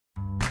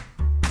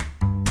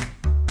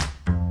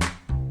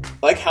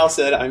Like Hal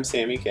said, I'm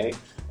Sammy K,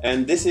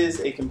 and this is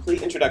a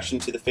complete introduction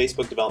to the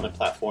Facebook development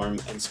platform,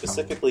 and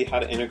specifically how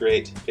to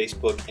integrate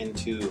Facebook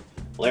into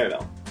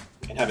Laravel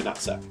and have it not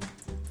suck.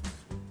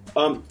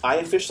 I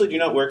officially do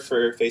not work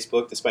for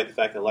Facebook, despite the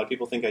fact that a lot of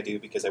people think I do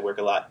because I work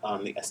a lot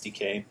on the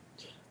SDK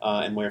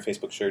and wear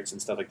Facebook shirts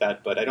and stuff like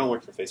that, but I don't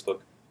work for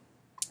Facebook.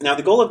 Now,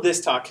 the goal of this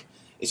talk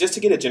is just to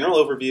get a general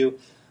overview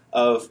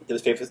of the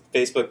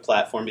Facebook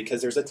platform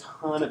because there's a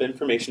ton of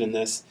information in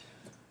this.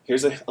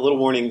 Here's a little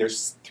warning,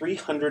 there's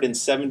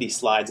 370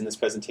 slides in this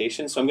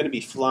presentation, so I'm going to be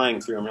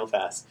flying through them real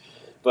fast.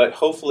 But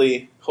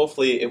hopefully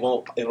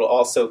it'll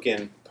all soak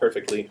in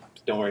perfectly.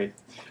 Don't worry.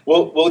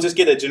 We'll just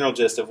get a general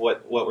gist of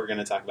what we're going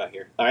to talk about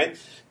here. All right.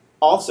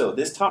 Also,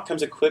 this talk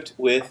comes equipped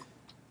with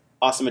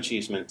awesome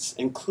achievements,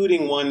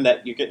 including one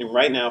that you're getting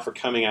right now for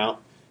coming out.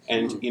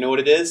 And you know what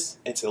it is?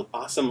 It's an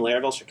awesome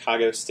Laravel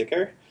Chicago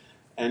sticker.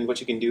 And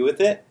what you can do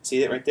with it,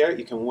 see it right there?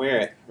 You can wear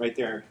it right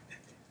there.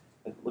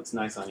 It looks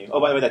nice on you. Oh,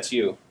 by the way, that's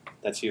you.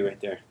 That's you right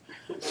there.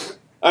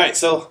 All right,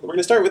 so we're going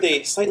to start with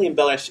a slightly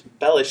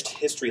embellished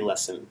history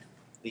lesson.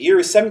 The year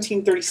is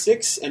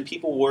 1736, and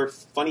people wore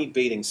funny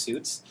bathing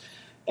suits.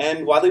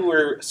 And while they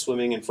were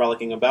swimming and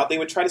frolicking about, they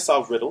would try to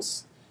solve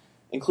riddles,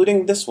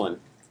 including this one.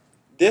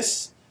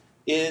 This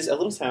is a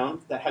little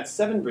town that had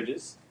 7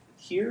 bridges.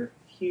 Here,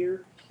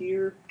 here,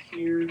 here,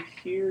 here,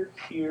 here,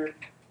 here,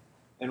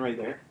 and right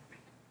there.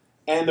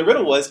 And the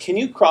riddle was, can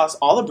you cross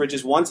all the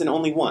bridges once and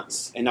only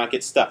once and not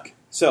get stuck?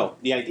 So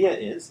the idea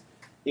is,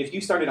 if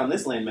you started on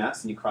this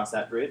landmass and you cross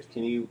that bridge,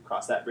 can you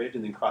cross that bridge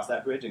and then cross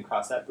that bridge and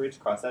cross that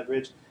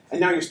bridge, and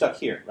now you're stuck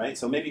here, right?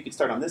 So maybe you could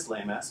start on this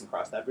landmass and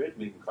cross that bridge,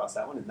 maybe you can cross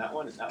that one and that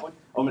one and that one.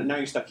 Oh, now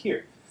you're stuck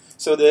here.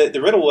 So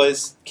the riddle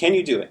was, can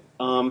you do it?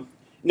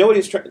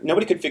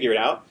 Nobody could figure it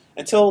out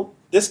until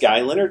this guy,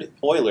 Leonard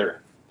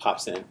Euler,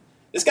 pops in.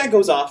 This guy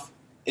goes off,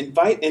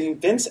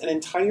 invents an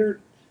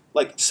entire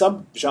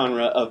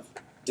subgenre of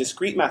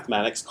discrete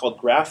mathematics called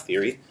graph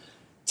theory,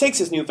 takes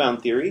his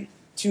newfound theory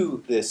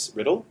to this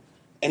riddle,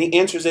 and he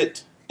answers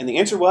it, and the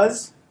answer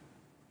was,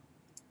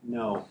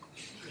 no.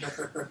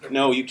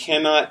 No, you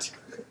cannot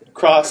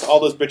cross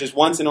all those bridges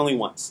once and only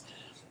once.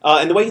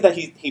 And the way that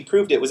he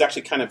proved it was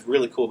actually kind of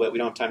really cool, but we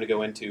don't have time to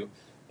go into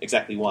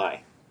exactly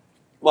why.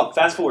 Well,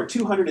 fast forward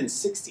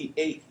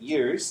 268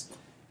 years,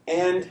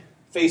 and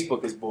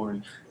Facebook is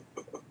born.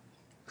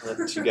 I'll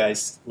let you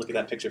guys look at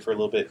that picture for a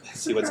little bit,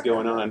 see what's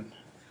going on.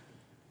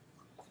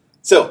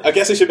 So, I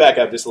guess I should back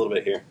up just a little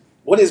bit here.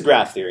 What is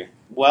graph theory?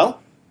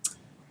 Well,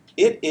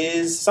 it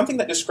is something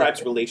that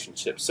describes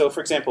relationships. So, for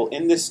example,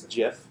 in this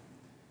GIF,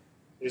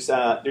 there's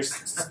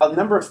a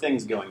number of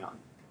things going on.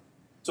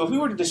 So if we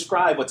were to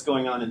describe what's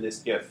going on in this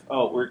GIF,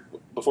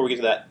 before we get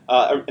to that,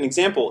 an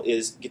example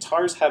is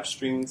guitars have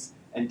strings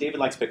and David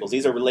likes pickles.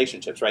 These are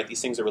relationships, right?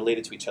 These things are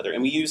related to each other.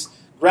 And we use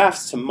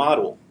graphs to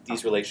model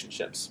these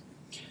relationships.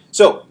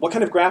 So what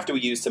kind of graph do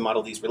we use to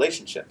model these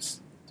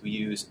relationships? Do we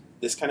use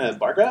this kind of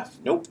bar graph?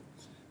 Nope.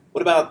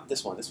 What about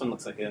this one? This one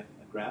looks like a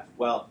graph.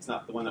 Well, it's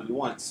not the one that we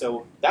want.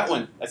 So that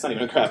one, that's not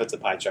even a graph, it's a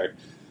pie chart.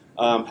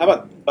 How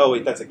about, oh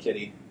wait, that's a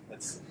kitty.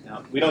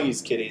 No, we don't use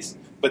kitties,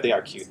 but they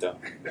are cute though.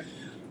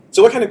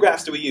 So what kind of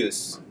graphs do we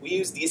use? We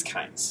use these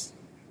kinds.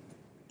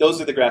 Those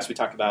are the graphs we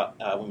talk about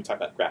when we talk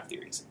about graph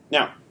theories.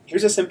 Now,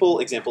 here's a simple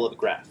example of a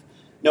graph.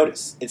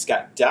 Notice, it's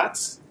got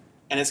dots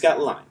and it's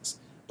got lines.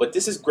 But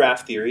this is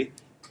graph theory,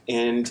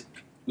 and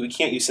we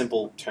can't use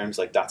simple terms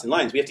like dots and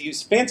lines. We have to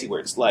use fancy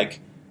words like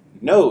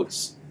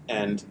nodes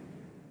and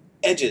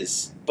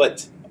edges.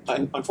 But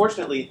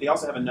unfortunately, they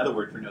also have another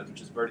word for nodes, which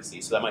is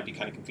vertices, so that might be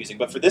kind of confusing.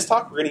 But for this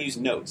talk, we're going to use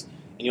nodes,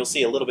 and you'll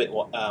see a little bit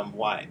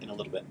why in a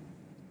little bit.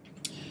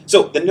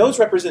 So the nodes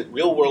represent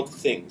real-world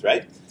things,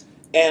 right?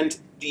 And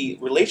the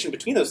relation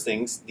between those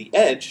things, the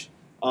edge,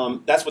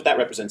 that's what that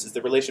represents, is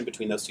the relation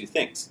between those two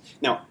things.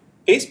 Now,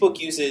 Facebook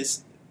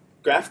uses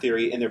graph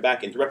theory in their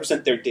backend to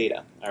represent their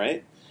data, all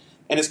right?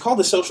 And it's called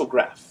the social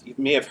graph. You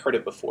may have heard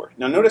it before.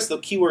 Now notice the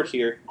keyword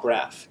here,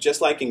 graph,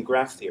 just like in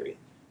graph theory,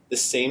 the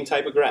same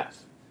type of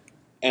graph.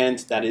 And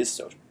that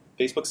is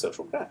Facebook's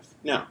social graph.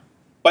 Now,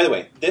 by the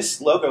way,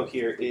 this logo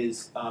here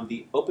is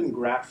the Open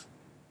Graph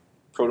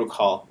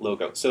Protocol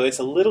logo. So it's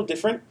a little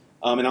different,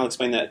 and I'll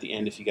explain that at the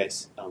end if you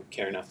guys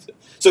care enough to.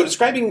 So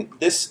describing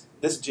this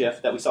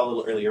GIF that we saw a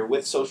little earlier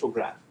with social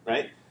graph,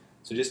 right?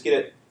 So just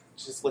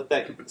let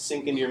that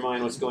sink into your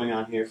mind what's going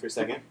on here for a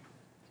second.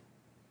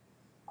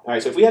 All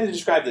right, so if we had to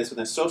describe this with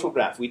a social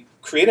graph, we'd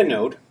create a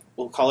node,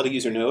 we'll call it a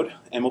user node,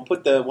 and we'll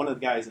put one of the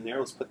guys in there,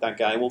 let's put that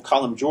guy, we'll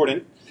call him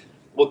Jordan.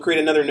 We'll create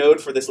another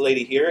node for this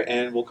lady here,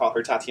 and we'll call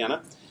her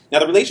Tatiana. Now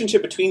the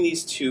relationship between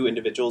these two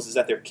individuals is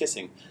that they're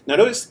kissing. Now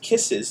notice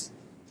kisses,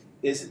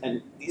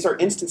 and these are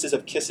instances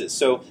of kisses.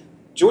 So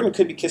Jordan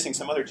could be kissing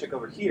some other chick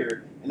over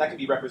here, and that could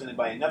be represented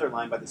by another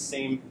line by the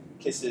same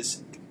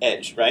kisses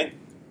edge, right?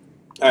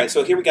 All right,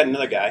 so here we got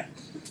another guy.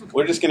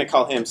 We're just going to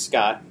call him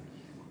Scott.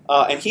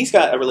 And he's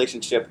got a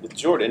relationship with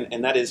Jordan,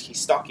 and that is he's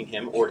stalking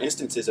him, or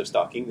instances of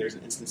stalking. There's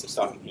an instance of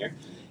stalking here.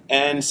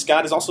 And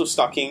Scott is also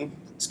stalking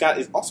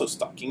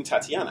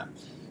Tatiana.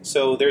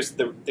 So there's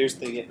the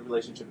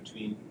relationship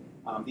between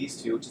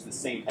these two, which is the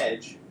same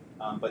edge,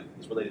 but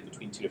is related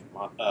between two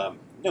different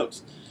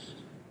nodes.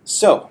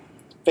 So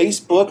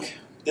Facebook,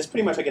 this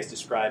pretty much, I guess,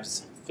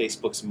 describes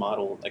Facebook's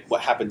model, like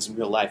what happens in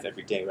real life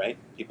every day, right?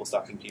 People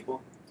stalking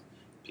people,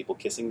 people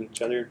kissing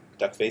each other,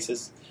 duck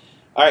faces.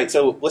 All right,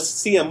 so let's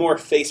see a more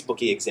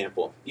Facebooky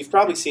example. You've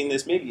probably seen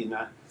this, maybe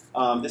not.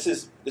 This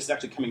is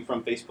actually coming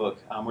from Facebook,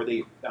 where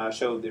they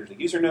show there's a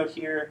user node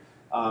here,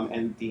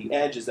 and the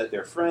edge is that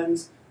they're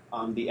friends.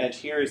 The edge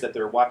here is that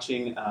they're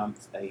watching a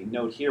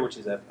node here, which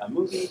is a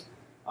movie,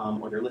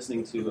 or they're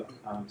listening to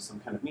some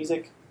kind of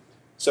music.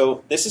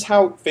 So this is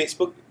how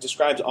Facebook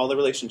describes all the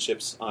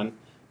relationships on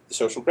the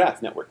social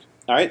graph network.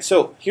 All right,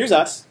 so here's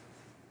us,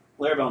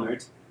 Laravel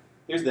nerds.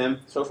 Here's them,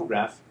 social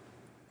graph.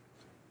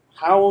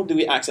 How do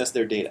we access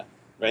their data,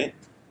 right?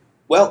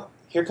 Well,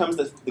 here comes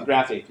the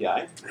Graph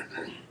API.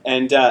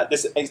 And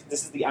this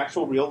is the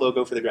actual real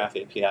logo for the Graph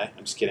API.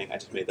 I'm just kidding, I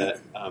just made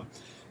that.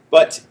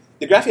 But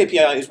the Graph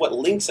API is what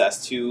links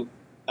us to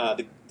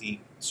the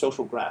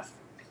social graph.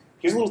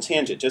 Here's a little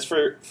tangent, just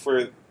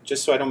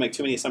so I don't make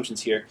too many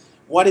assumptions here.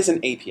 What is an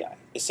API?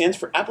 It stands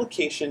for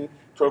Application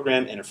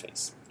Program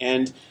Interface.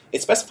 And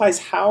it specifies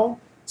how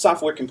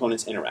software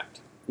components interact.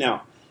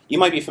 Now, you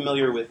might be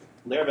familiar with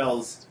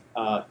Laravel's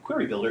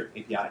Query Builder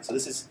API. So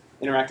this is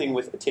interacting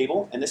with a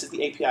table, and this is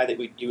the API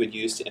that you would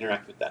use to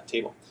interact with that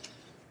table.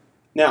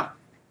 Now,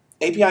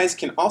 APIs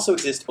can also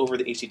exist over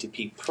the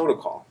HTTP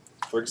protocol.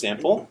 For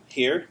example,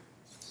 here,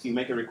 you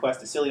make a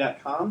request to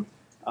silly.com.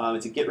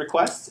 It's a GET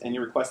request, and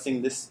you're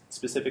requesting this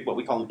specific, what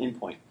we call an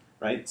endpoint,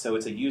 right? So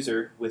it's a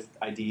user with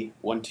ID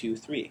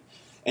 123.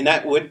 And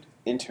that would,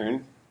 in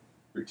turn,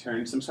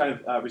 return some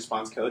sort of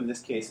response code. In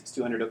this case, it's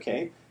 200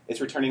 OK. It's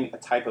returning a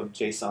type of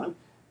JSON,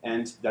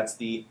 and that's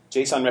the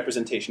JSON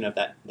representation of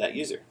that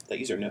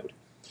user node.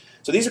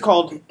 So these are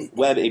called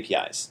web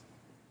APIs.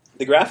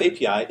 The Graph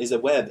API is a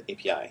web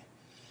API.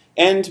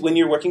 And when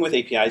you're working with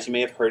APIs, you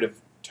may have heard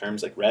of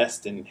terms like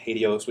REST and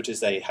Helios, which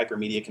is a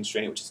hypermedia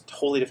constraint, which is a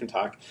totally different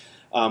talk,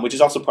 which is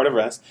also part of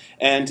REST,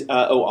 and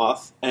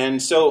OAuth.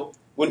 And so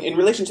when in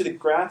relation to the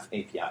Graph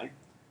API,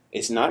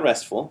 it's not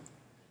RESTful.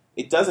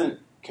 It doesn't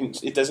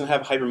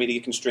have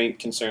hypermedia constraint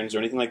concerns or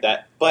anything like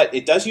that, but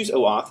it does use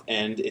OAuth,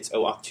 and it's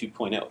OAuth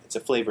 2.0. It's a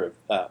flavor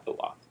of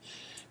OAuth.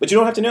 But you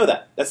don't have to know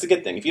that. That's the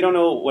good thing. If you don't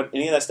know what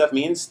any of that stuff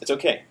means, it's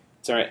okay.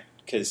 It's all right,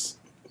 because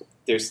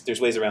there's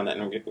ways around that,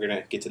 and we're going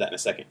to get to that in a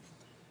second.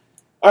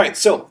 All right,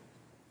 so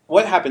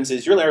what happens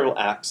is your Laravel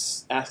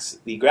apps asks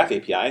the Graph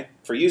API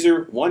for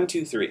user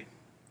 123.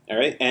 All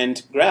right,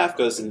 and Graph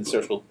goes in the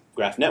social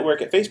graph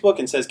network at Facebook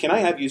and says, can I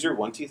have user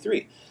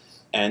 123?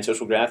 And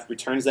social graph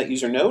returns that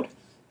user node,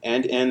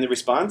 and in the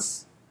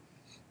response,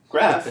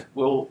 Graph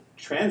will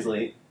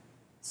translate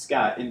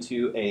Scott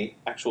into a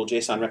actual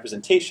JSON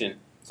representation,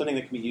 something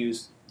that can be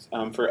used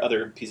for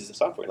other pieces of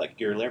software, like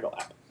your Laravel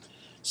app.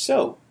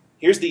 So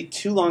here's the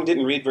too long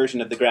didn't read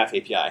version of the Graph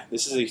API.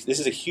 This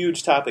is a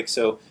huge topic,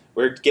 so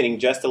we're getting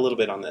just a little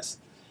bit on this.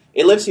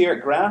 It lives here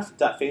at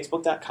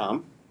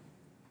graph.facebook.com.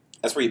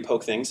 That's where you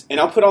poke things, and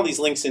I'll put all these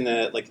links in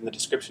the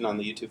description on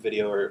the YouTube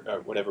video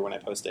or whatever when I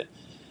post it.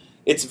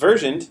 It's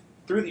versioned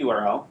through the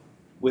URL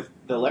with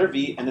the letter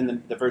V and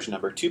then the version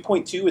number.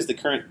 2.2 is the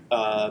current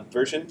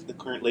version, the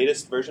current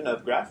latest version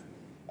of Graph,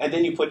 and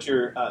then you put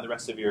the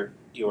rest of your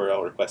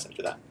URL request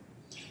after that.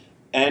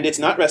 And it's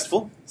not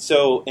RESTful,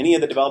 so any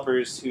of the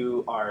developers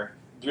who are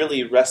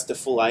really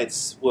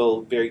RESTfulites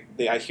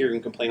I hear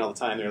them complain all the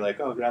time. They're like,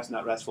 oh, Graph's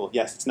not RESTful.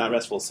 Yes, it's not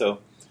RESTful, so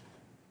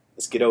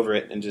let's get over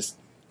it and just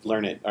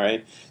learn it, all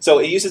right? So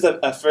it uses,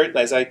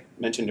 as I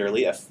mentioned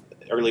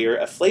earlier,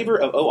 a flavor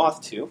of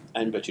OAuth 2,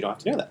 but you don't have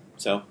to know that.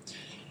 So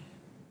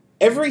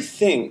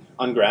everything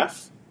on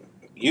Graph,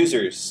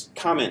 users,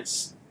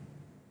 comments,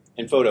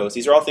 and photos,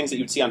 these are all things that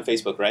you'd see on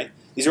Facebook, right?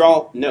 These are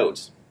all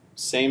nodes.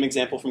 Same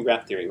example from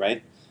graph theory,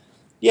 right?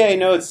 Yay,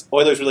 nodes.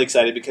 Euler's really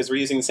excited because we're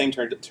using the same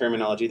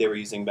terminology they were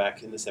using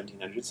back in the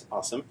 1700s.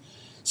 Awesome.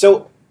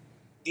 So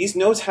these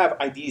nodes have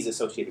IDs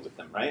associated with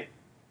them, right?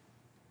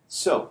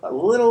 So a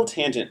little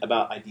tangent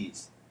about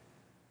IDs.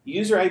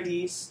 User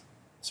IDs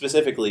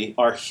specifically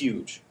are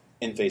huge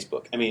in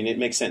Facebook. I mean, it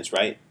makes sense,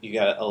 right? You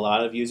got a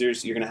lot of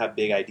users, you're going to have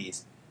big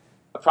IDs.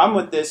 A problem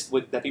with this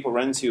that people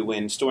run into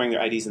when storing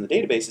their IDs in the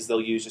database is they'll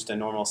use just a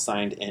normal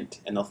signed int,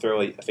 and they'll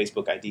throw a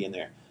Facebook ID in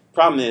there.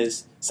 Problem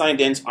is, signed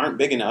ints aren't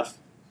big enough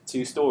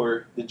to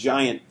store the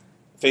giant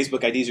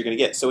Facebook IDs you're going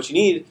to get. So what you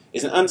need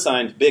is an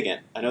unsigned big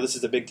int. I know this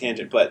is a big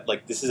tangent, but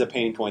this is a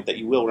pain point that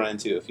you will run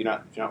into if you're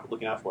not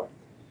looking out for it.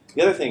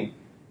 The other thing,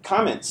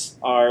 comments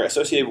are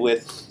associated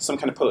with some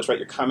kind of post, right?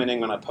 You're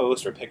commenting on a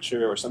post or a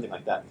picture or something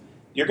like that.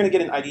 You're going to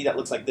get an ID that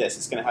looks like this.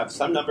 It's going to have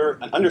some number,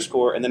 an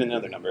underscore, and then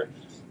another number.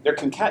 They're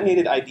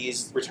concatenated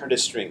IDs returned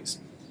as strings.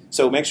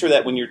 So make sure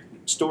that when you're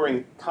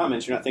storing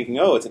comments, you're not thinking,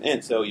 oh, it's an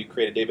int, so you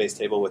create a database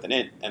table with an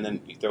int, and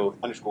then you throw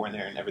underscore in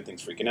there and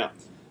everything's freaking out.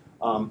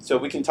 So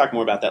we can talk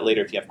more about that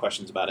later if you have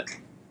questions about it.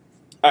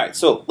 All right,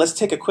 so let's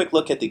take a quick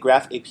look at the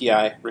Graph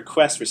API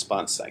request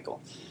response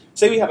cycle.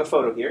 Say we have a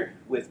photo here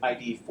with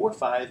ID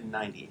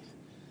 4590.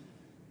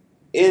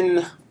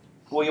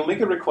 You'll make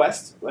a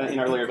request in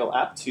our Laravel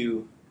app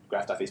to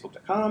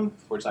graph.facebook.com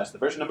 / the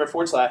version number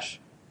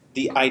 /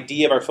 the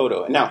ID of our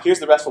photo. And now here's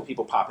the RESTful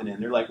people popping in.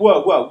 They're like,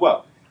 whoa, whoa,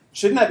 whoa.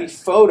 Shouldn't that be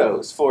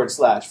photos /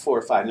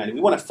 4590?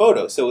 We want a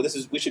photo, so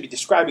we should be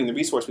describing the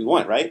resource we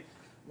want, right?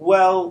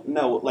 Well,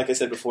 no, like I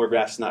said before,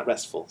 Graph's not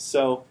RESTful.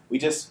 So we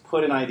just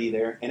put an ID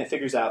there, and it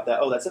figures out that,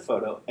 oh, that's a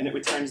photo, and it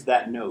returns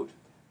that node.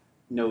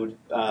 Node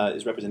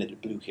is represented in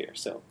blue here.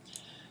 So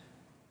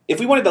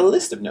if we wanted a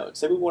list of nodes,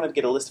 say we wanted to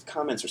get a list of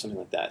comments or something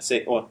like that,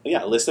 say, well,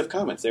 yeah, a list of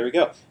comments, there we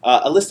go.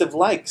 A list of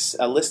likes,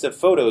 a list of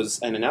photos,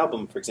 and an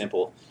album, for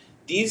example.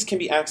 These can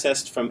be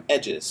accessed from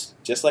edges,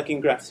 just like in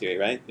graph theory,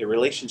 right? They're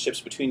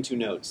relationships between two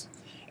nodes.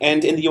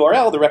 And in the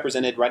URL, they're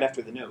represented right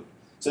after the node.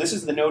 So this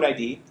is the node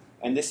ID,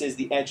 and this is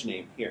the edge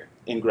name here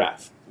in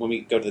graph when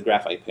we go to the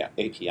graph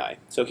API.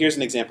 So here's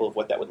an example of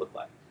what that would look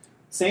like.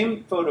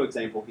 Same photo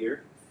example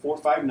here,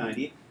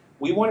 4590.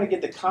 We want to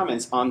get the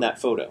comments on that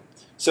photo.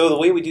 So the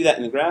way we do that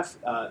in the graph,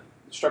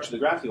 structure of the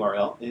graph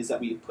URL, is that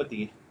we put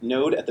the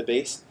node at the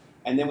base,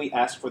 and then we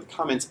ask for the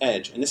comments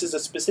edge. And this is a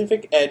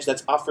specific edge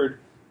that's offered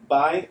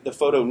by the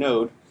photo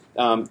node,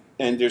 and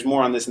there's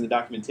more on this in the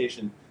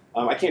documentation.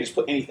 I can't just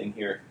put anything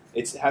here.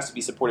 It has to be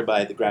supported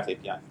by the Graph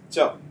API.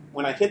 So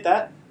when I hit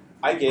that,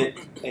 I get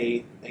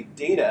a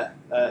data,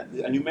 a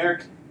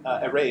numeric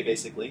array,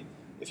 basically,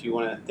 if you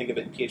want to think of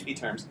it in PHP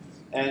terms.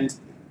 And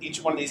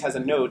each one of these has a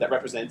node that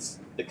represents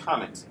the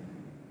comment.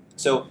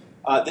 So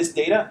this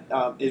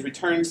data is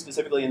returned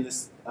specifically in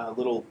this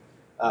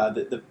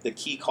the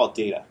key called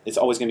data. It's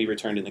always going to be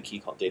returned in the key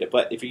called data.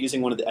 But if you're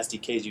using one of the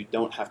SDKs, you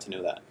don't have to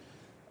know that.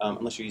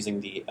 Unless you're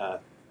using the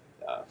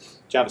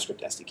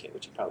JavaScript SDK,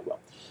 which you probably will.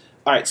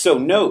 All right, so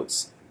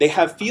nodes. They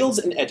have fields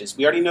and edges.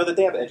 We already know that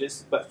they have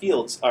edges, but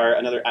fields are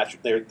another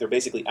attribute. They're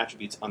basically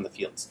attributes on the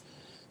fields.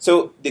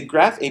 So the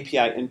Graph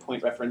API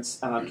endpoint reference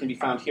can be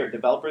found here at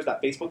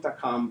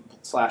developers.facebook.com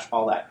 /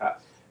 all that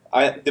crap.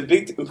 The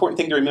big important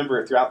thing to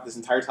remember throughout this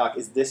entire talk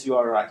is this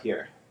URL right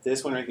here.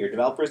 This one right here,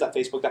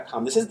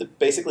 developers.facebook.com. This is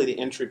basically the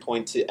entry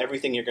point to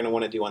everything you're going to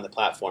want to do on the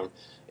platform.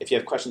 If you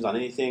have questions on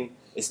anything,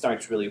 it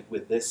starts really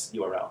with this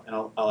URL, and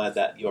I'll add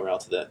that URL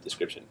to the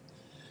description.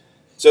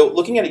 So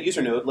looking at a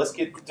user node, let's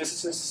get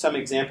just some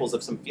examples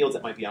of some fields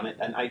that might be on it.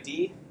 An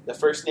ID, the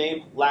first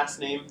name, last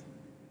name,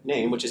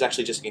 name, which is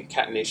actually just a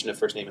concatenation of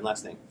first name and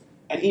last name,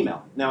 and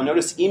email. Now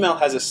notice email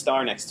has a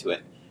star next to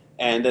it,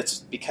 and that's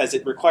because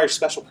it requires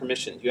special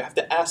permission. You have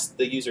to ask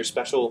the user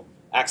special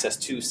access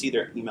to see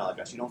their email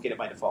address. You don't get it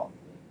by default.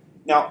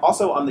 Now,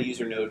 also on the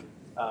user node,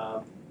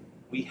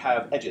 we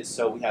have edges.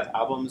 So we have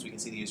albums, we can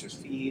see the user's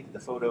feed, the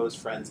photos,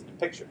 friends, and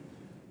picture.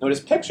 Notice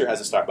picture has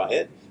a star by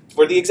it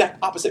for the exact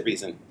opposite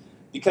reason.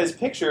 Because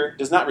picture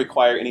does not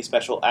require any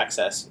special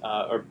access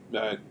or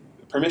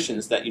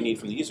permissions that you need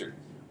from the user.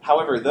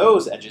 However,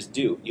 those edges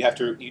do.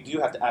 You do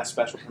have to ask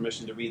special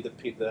permission to read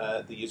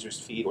the user's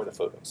feed or the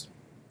photos.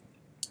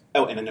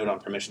 Oh, and a note on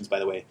permissions, by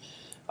the way.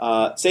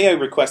 Say I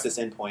request this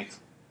endpoint.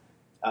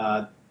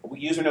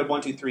 User node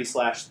 123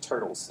 /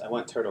 turtles. I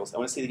want turtles. I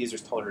want to see the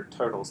user's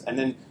turtles. And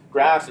then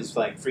Graph is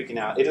like freaking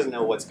out. It doesn't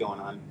know what's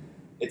going on.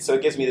 So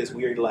it gives me this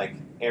weird like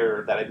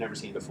error that I've never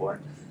seen before.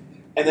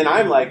 And then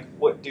I'm like,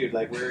 what, dude?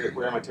 Like,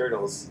 where are my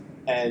turtles?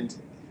 And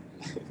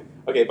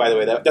okay, by the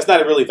way, that's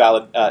not a really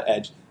valid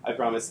edge, I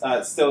promise.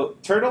 So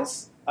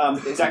turtles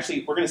is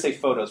actually, we're going to say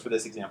photos for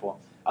this example.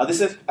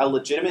 This is a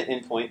legitimate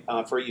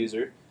endpoint for a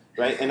user,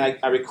 right? And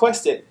I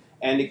request it,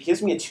 and it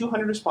gives me a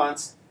 200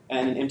 response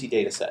and an empty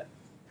data set.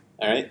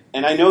 All right,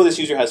 and I know this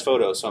user has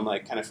photos, so I'm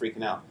like kind of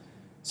freaking out.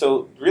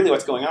 So really,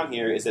 what's going on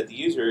here is that the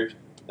user,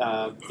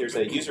 there's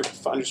a user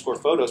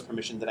 _ photos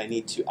permission that I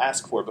need to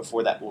ask for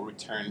before that will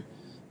return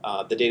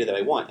the data that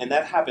I want, and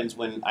that happens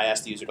when I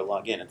ask the user to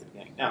log in at the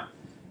beginning. Now,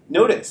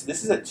 notice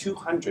this is a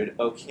 200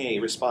 OK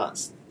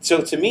response.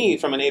 So to me,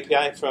 from an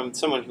API, from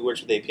someone who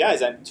works with APIs,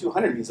 that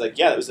 200 means like,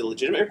 yeah, that was a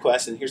legitimate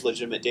request, and here's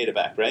legitimate data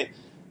back, right?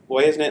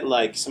 Why isn't it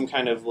like some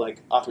kind of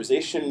like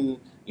authorization,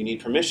 you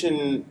need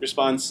permission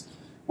response?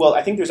 Well,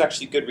 I think there's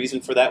actually good reason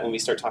for that when we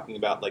start talking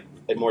about like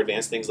more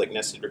advanced things like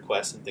nested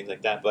requests and things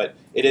like that. But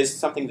it is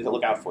something to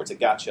look out for. It's a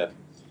gotcha.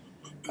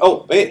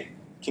 Oh, wait!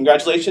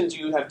 Congratulations!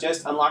 You have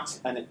just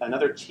unlocked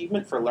another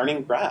achievement for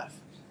learning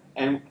Graph,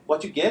 and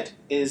what you get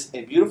is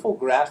a beautiful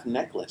Graph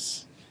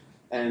necklace.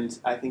 And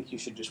I think you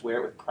should just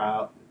wear it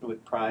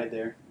with pride.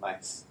 There,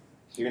 nice.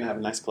 You're gonna have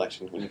a nice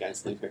collection when you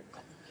guys leave here.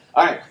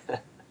 All right.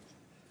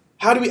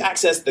 How do we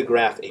access the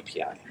Graph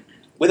API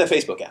with a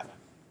Facebook app?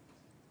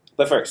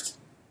 But first,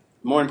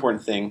 more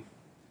important thing,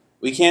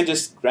 we can't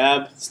just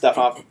grab stuff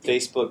off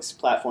Facebook's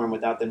platform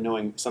without them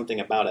knowing something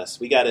about us.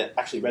 We got to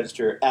actually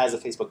register as a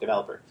Facebook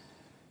developer.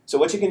 So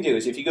what you can do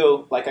is if you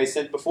go, like I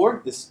said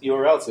before, this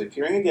URL is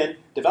appearing again,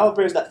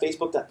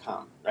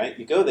 developers.facebook.com, right?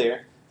 You go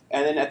there,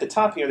 and then at the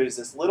top here, there's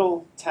this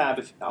little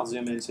tab, I'll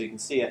zoom in so you can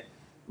see it,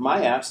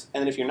 My Apps,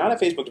 and then if you're not a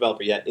Facebook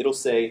developer yet, it'll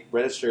say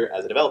register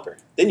as a developer.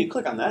 Then you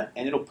click on that,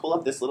 and it'll pull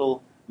up this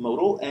little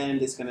modal,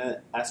 and it's going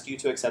to ask you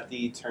to accept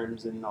the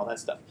terms and all that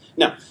stuff.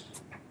 Now,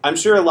 I'm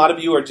sure a lot of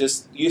you are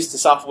just used to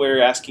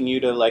software asking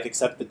you to like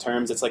accept the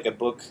terms. It's like a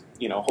book,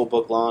 a whole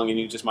book long, and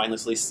you just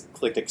mindlessly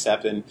click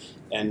accept and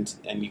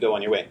you go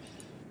on your way.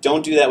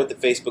 Don't do that with the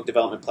Facebook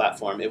development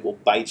platform. It will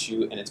bite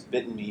you, and it's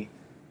bitten me.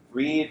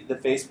 Read the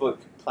Facebook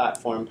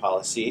platform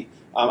policy.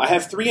 I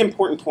have 3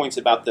 important points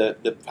about the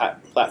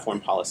platform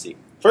policy.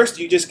 First,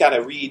 you just got to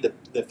read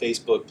the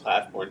Facebook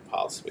platform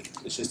policy.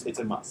 It's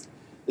a must.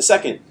 The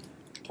second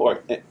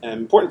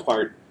important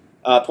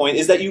point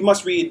is that you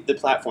must read the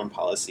platform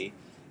policy.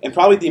 And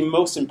probably the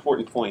most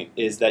important point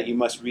is that you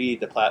must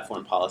read the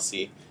platform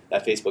policy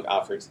that Facebook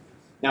offers.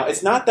 Now,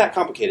 it's not that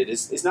complicated.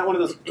 It's not one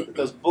of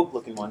those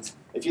book-looking ones.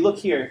 If you look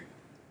here,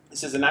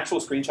 this is an actual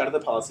screenshot of the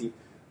policy.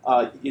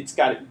 It's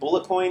got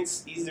bullet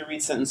points,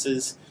 easy-to-read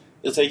sentences.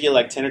 It'll take you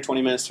like 10 or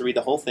 20 minutes to read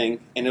the whole thing,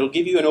 and it'll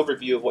give you an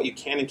overview of what you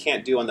can and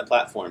can't do on the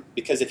platform.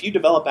 Because if you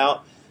develop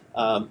out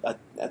a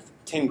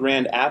 10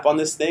 grand app on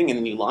this thing, and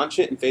then you launch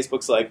it, and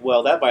Facebook's like,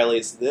 well, that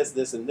violates this,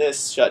 this, and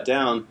this, shut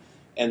down,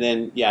 and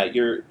then, yeah,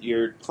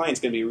 your client's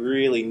going to be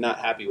really not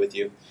happy with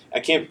you. I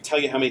can't tell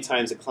you how many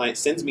times a client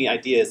sends me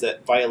ideas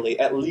that violate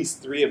at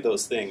least 3 of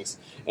those things.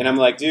 And I'm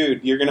like,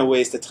 dude, you're going to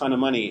waste a ton of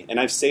money. And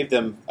I've saved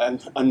them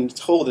an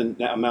untold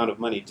amount of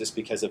money just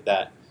because of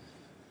that.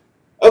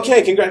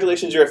 Okay,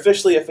 congratulations, you're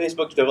officially a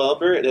Facebook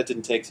developer. That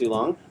didn't take too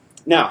long.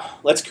 Now,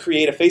 let's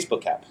create a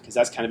Facebook app, because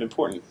that's kind of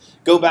important.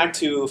 Go back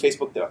to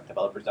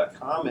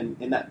facebookdevelopers.com,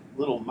 and in that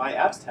little My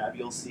Apps tab,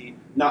 you'll see,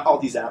 not all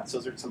these apps,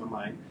 those are some of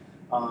mine.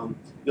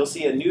 You'll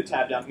see a new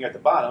tab down here at the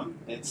bottom.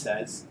 It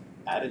says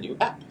Add a New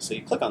App. So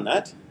you click on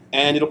that,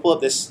 and it'll pull up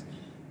this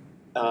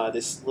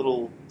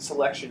little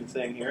selection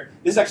thing here.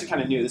 This is actually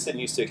kind of new. This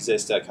didn't used to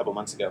exist a couple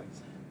months ago.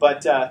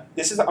 But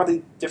these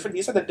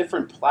are the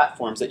different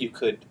platforms that you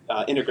could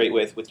integrate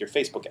with your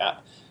Facebook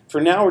app. For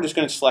now, we're just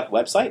going to select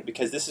website,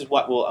 because this is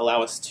what will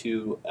allow us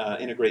to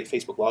integrate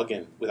Facebook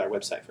login with our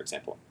website, for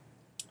example.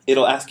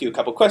 It'll ask you a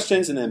couple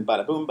questions, and then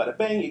bada boom, bada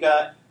bang, you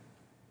got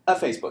a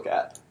Facebook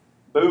app.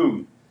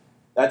 Boom.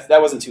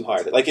 That wasn't too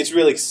hard. Like, it's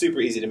really super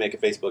easy to make a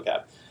Facebook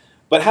app.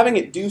 But having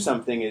it do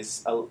something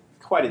is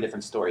quite a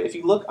different story. If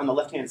you look on the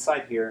left-hand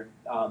side here,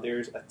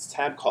 there's a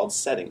tab called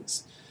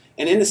Settings.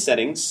 And in the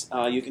settings,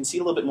 you can see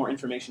a little bit more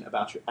information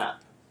about your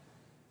app.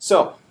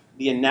 So,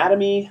 the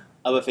anatomy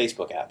of a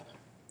Facebook app.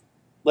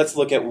 Let's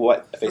look at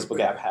what a Facebook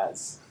app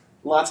has.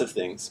 Lots of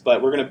things,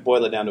 but we're going to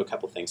boil it down to a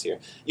couple things here.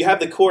 You have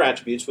the core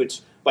attributes,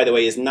 which, by the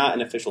way, is not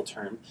an official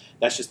term.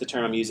 That's just the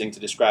term I'm using to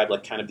describe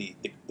like kind of the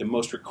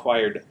most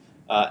required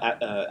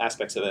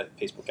aspects of a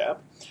Facebook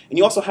app. And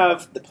you also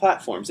have the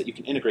platforms that you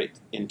can integrate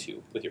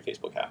into with your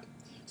Facebook app.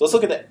 So let's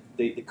look at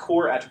the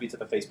core attributes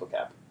of a Facebook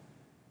app.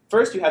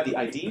 First, you have the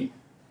ID,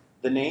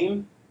 the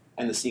name,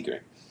 and the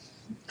secret.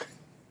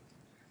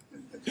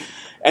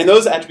 And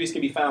those attributes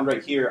can be found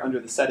right here under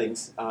the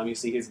settings. You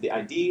see here's the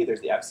ID,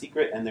 there's the app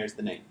secret, and there's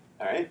the name.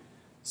 All right.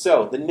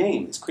 So the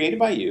name is created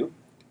by you,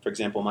 for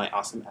example, my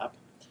awesome app.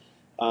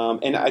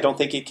 And I don't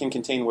think it can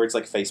contain words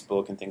like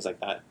Facebook and things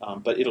like that,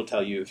 but it'll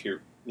tell you if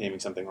you're naming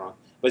something wrong.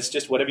 But it's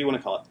just whatever you want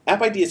to call it.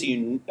 App ID is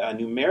a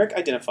numeric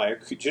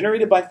identifier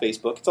generated by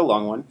Facebook. It's a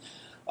long one.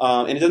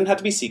 And it doesn't have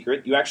to be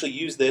secret. You actually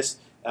use this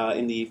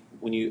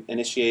when you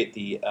initiate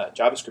the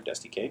JavaScript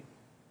SDK.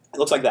 It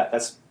looks like that.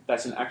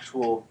 That's an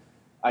actual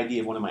ID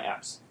of one of my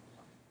apps.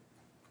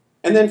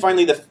 And then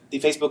finally, the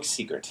Facebook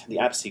secret, the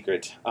app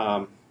secret.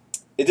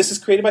 This is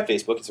created by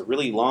Facebook. It's a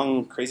really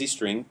long, crazy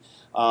string.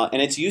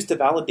 And it's used to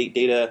validate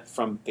data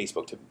from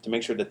Facebook, to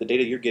make sure that the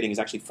data you're getting is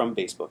actually from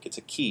Facebook. It's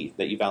a key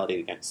that you validate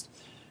against.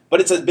 But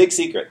it's a big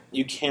secret.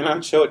 You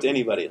cannot show it to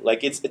anybody.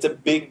 Like, it's a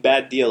big,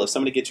 bad deal. If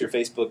somebody gets your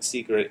Facebook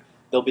secret,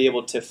 they'll be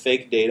able to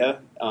fake data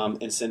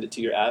and send it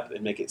to your app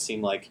and make it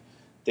seem like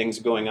things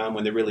are going on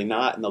when they're really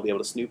not, and they'll be able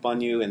to snoop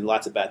on you, and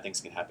lots of bad things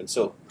can happen.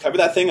 So cover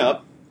that thing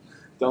up.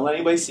 Don't let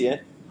anybody see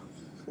it.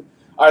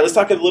 All right, let's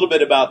talk a little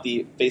bit about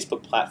the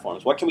Facebook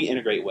platforms. What can we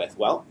integrate with?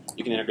 Well,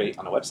 you can integrate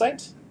on a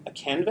website, a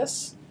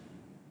canvas,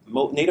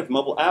 native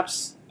mobile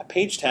apps, a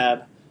page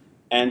tab,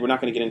 and we're not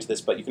going to get into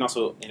this, but you can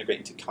also integrate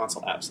into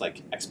console apps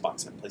like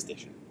Xbox and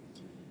PlayStation.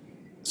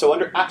 So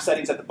under App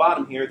Settings at the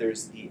bottom here,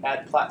 there's the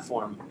Add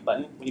Platform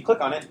button. When you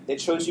click on it,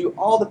 it shows you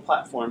all the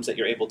platforms that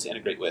you're able to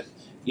integrate with.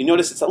 You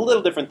notice it's a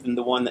little different than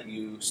the one that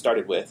you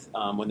started with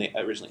when they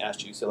originally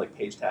asked you. So like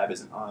Page Tab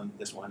isn't on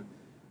this one,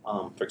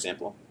 for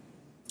example.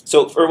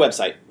 So for a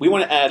website, we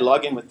want to add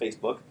login with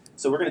Facebook.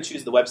 So we're going to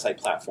choose the website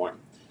platform.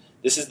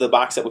 This is the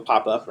box that would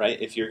pop up, right?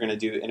 If you're going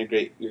to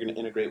integrate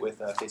with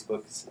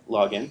Facebook's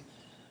login.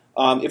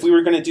 If we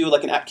were going to do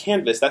like an app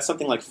canvas, that's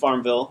something like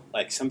Farmville,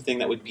 like something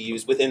that would be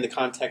used within the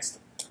context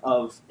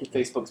of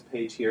Facebook's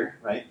page here,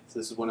 right? So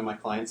this is one of my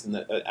clients in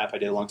the app I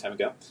did a long time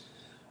ago.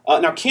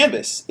 Now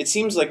Canvas, it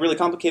seems like really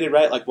complicated,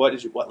 right? Like what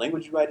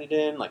language you write it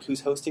in, like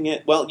who's hosting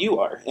it? Well, you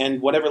are,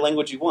 and whatever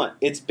language you want.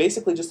 It's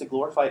basically just a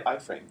glorified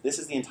iframe. This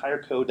is the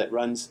entire code that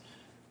runs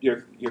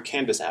your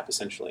Canvas app,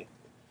 essentially.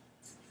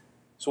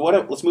 So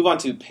let's move on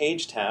to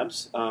page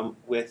tabs.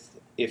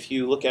 If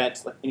you look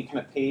at like any kind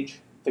of page,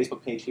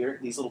 Facebook page here,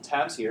 these little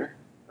tabs here,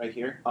 right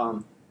here,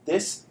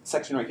 this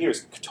section right here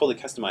is totally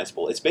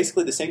customizable. It's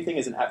basically the same thing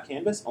as an app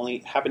canvas, only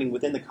happening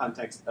within the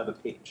context of a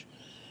page.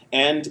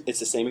 And it's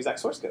the same exact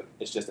source code.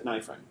 It's just an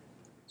iframe.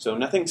 So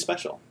nothing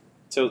special.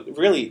 So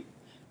really,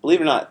 believe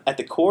it or not, at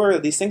the core,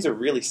 these things are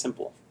really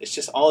simple. It's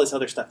just all this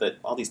other stuff,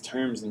 all these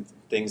terms and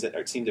things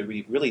that seem to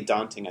be really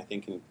daunting, I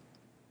think, and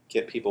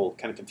get people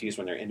kind of confused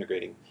when they're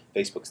integrating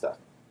Facebook stuff.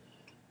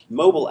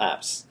 Mobile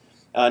apps.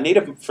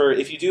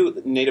 If you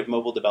do native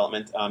mobile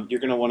development, you're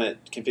going to want to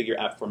configure your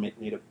app for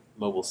native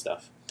mobile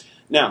stuff.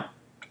 Now,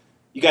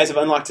 you guys have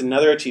unlocked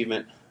another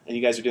achievement, and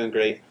you guys are doing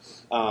great.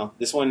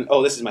 This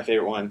is my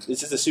favorite one.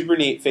 This is a super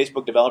neat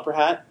Facebook developer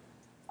hat.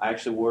 I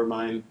actually wore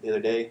mine the other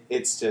day.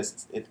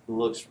 It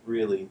looks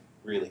really,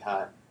 really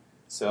hot.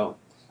 So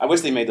I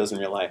wish they made those in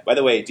real life. By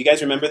the way, do you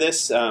guys remember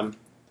this?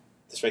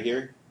 This right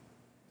here?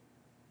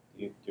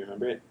 Do you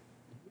remember it?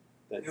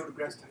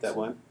 That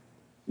one?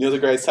 Neil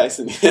deGrasse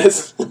Tyson,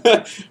 yes.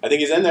 I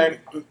think he's in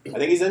there.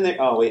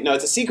 Oh, wait, no,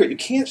 it's a secret. You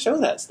can't show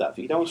that stuff.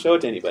 You don't show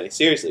it to anybody.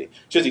 Seriously.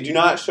 Seriously, do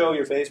not show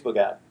your Facebook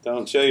app.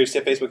 Don't show your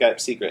Facebook app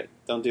secret.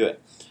 Don't do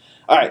it.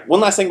 All right,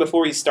 one last thing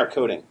before we start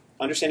coding.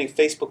 Understanding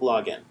Facebook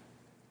login.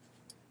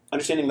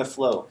 Understanding the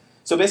flow.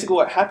 So basically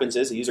what happens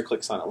is a user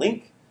clicks on a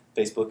link,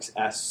 Facebook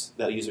asks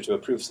that user to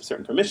approve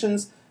certain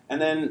permissions,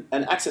 and then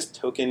an access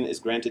token is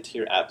granted to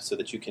your app so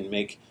that you can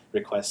make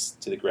requests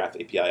to the Graph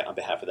API on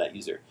behalf of that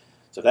user.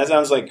 So if that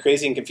sounds like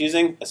crazy and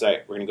confusing, that's all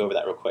right, we're going to go over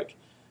that real quick.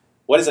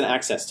 What is an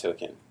access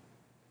token?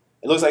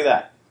 It looks like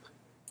that,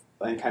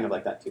 and kind of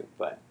like that too,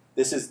 but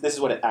this is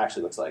what it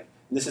actually looks like.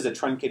 And this is a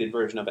truncated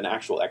version of an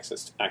actual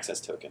access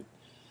token.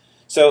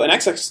 So an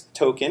access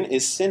token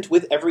is sent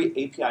with every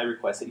API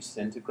request that you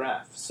send to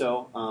Graph.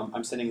 So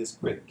I'm sending this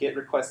GET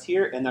request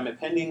here, and I'm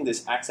appending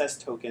this access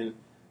token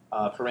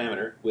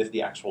parameter with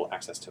the actual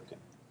access token.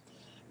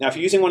 Now, if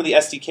you're using one of the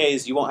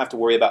SDKs, you won't have to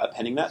worry about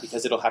appending that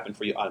because it'll happen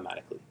for you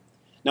automatically.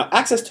 Now,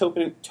 access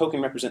token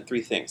represent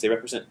three things. They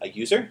represent a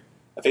user,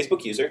 a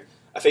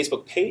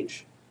Facebook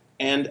page,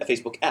 and a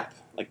Facebook app,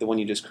 like the one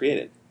you just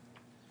created.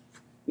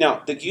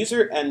 Now, the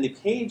user and the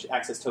page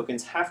access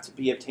tokens have to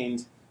be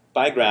obtained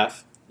by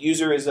Graph.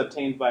 User is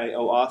obtained by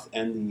OAuth,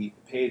 and the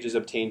page is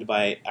obtained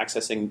by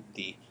accessing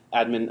the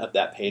admin of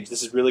that page.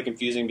 This is really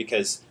confusing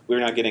because we're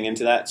not getting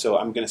into that, so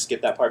I'm going to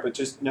skip that part, but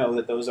just know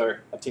that those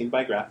are obtained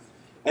by Graph.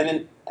 And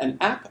then an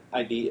app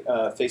ID,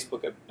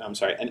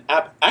 an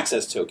app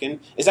access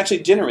token is actually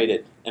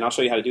generated, and I'll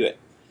show you how to do it.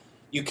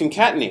 You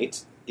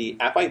concatenate the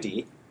app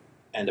ID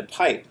and a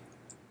pipe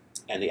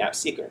and the app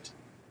secret.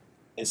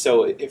 And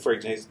so, if for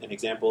an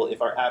example,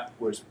 if our app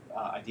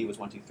ID was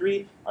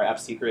 123, our app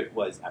secret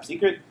was app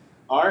secret,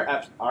 our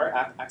app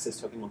access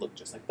token will look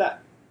just like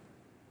that.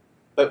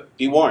 But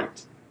be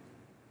warned,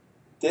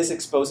 this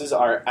exposes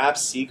our app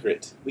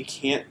secret. We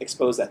can't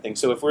expose that thing.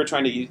 So if we're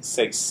trying to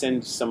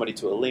send somebody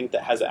to a link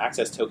that has an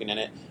access token in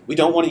it, we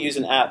don't want to use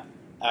an app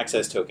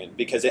access token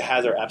because it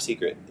has our app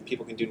secret, and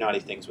people can do naughty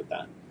things with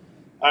that.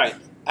 All right,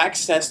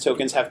 access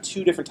tokens have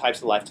two different types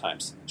of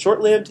lifetimes,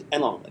 short-lived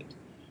and long-lived.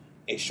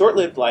 A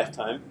short-lived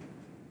lifetime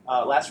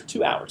lasts for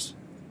 2 hours.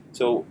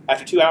 So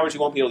after 2 hours, you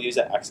won't be able to use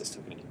that access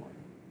token anymore.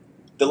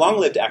 The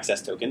long-lived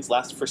access tokens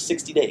last for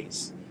 60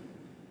 days.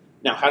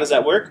 Now, how does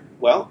that work?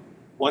 Well,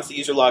 once the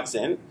user logs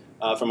in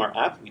from our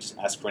app, we just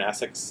ask for an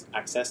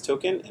access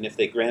token, and if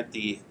they grant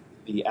the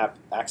app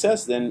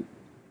access, then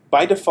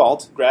by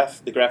default,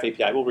 the Graph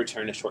API will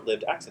return a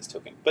short-lived access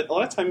token. But a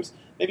lot of times,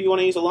 maybe you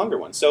want to use a longer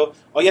one. So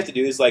all you have to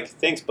do is like,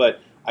 thanks,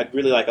 but I'd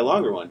really like a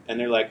longer one. And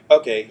they're like,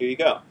 okay, here you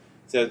go.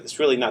 So it's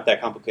really not that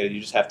complicated. You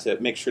just have to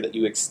make sure that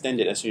you extend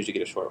it as soon as you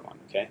get a short one,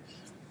 okay?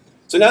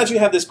 So now that you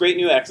have this great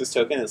new access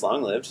token that's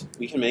long-lived,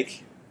 we can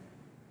make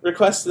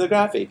requests to the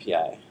Graph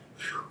API.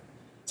 Whew.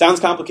 Sounds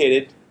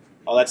complicated,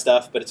 all that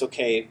stuff, but it's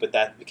okay,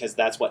 because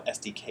that's what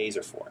SDKs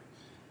are for.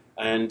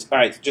 And all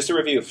right, just a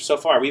review. So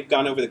far, we've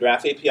gone over the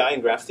Graph API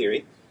and Graph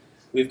theory.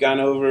 We've gone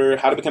over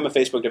how to become a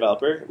Facebook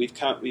developer. We've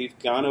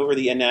gone over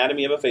the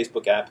anatomy of a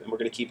Facebook app, and we're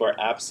going to keep our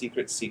app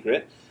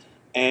secret.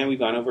 And we've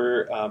gone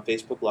over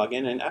Facebook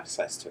login and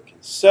access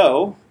tokens.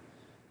 So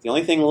the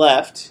only thing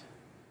left,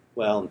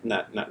 well,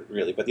 not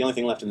really, but the only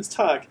thing left in this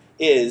talk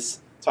is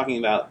talking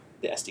about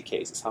the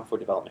SDKs, the software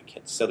development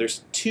kits. So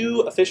there's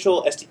 2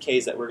 official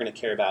SDKs that we're going to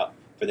care about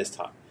for this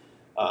talk,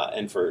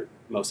 and for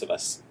most of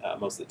us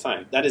most of the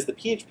time. That is the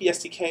PHP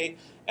SDK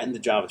and the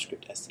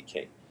JavaScript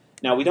SDK.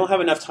 Now, we don't have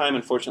enough time,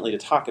 unfortunately, to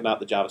talk about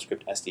the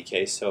JavaScript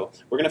SDK, so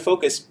we're going to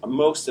focus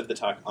most of the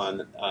talk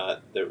on,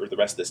 the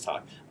rest of this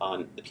talk,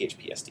 on the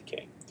PHP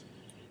SDK.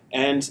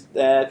 And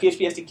the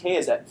PHP SDK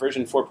is at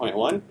version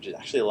 4.1, which is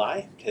actually a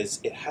lie,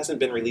 because it hasn't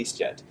been released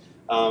yet.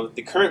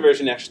 The current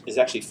version is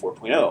actually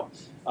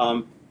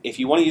 4.0. If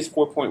you want to use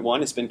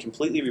 4.1, it's been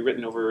completely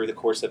rewritten over the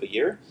course of a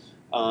year,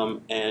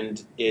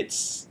 and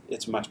it's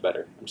much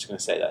better. I'm just going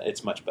to say that.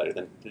 It's much better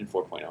than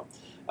 4.0.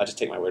 I'll just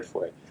take my word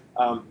for it.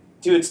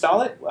 To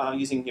install it,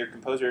 using your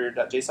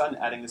composer.json,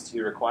 adding this to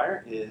your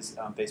require is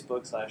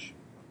Facebook/PHP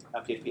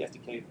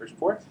SDK version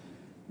 4.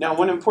 Now,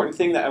 one important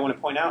thing that I want to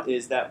point out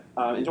is that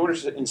in order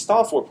to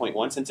install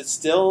 4.1, since it's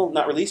still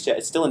not released yet,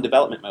 it's still in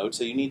development mode,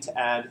 so you need to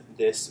add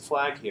this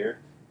flag here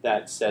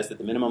that says that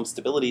the minimum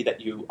stability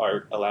that you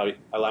are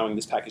allowing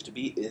this package to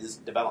be is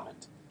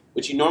development,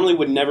 which you normally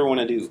would never want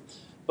to do.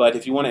 But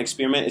if you want to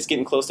experiment, it's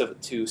getting close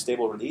to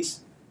stable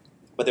release.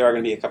 but there are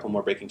going to be a couple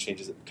more breaking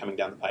changes coming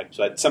down the pipe.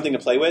 So it's something to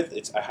play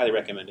with. I highly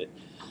recommend it.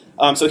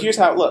 So here's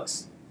how it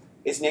looks.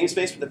 It's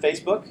namespace with the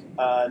Facebook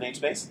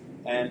namespace,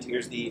 and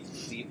here's the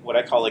what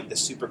I call like the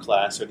super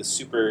class or the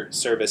super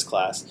service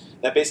class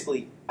that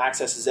basically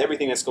accesses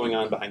everything that's going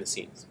on behind the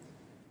scenes.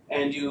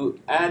 And you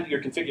add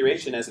your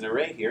configuration as an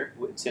array here,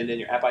 send in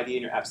your app ID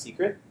and your app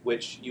secret,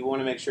 which you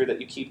want to make sure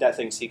that you keep that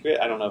thing secret.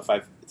 I don't know if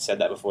I've said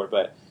that before,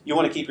 but you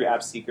want to keep your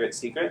app secret.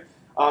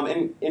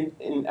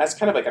 And as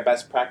kind of like a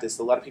best practice,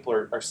 a lot of people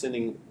are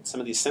sending some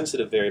of these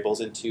sensitive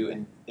variables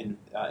into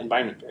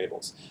environment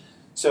variables.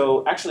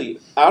 So actually,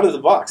 out of the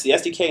box, the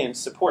SDK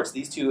supports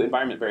these two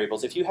environment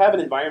variables. If you have an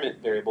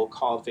environment variable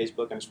called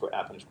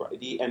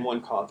Facebook_app_ID and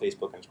one called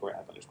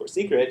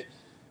Facebook_app_secret,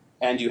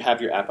 and you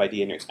have your app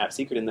ID and your app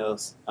secret in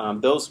those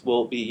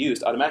will be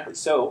used automatically.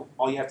 So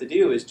all you have to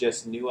do is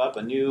just new up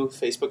a new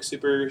Facebook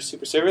super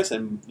service,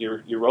 and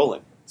you're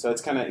rolling. So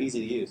it's kind of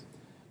easy to use.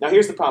 Now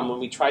here's the problem when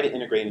we try to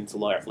integrate into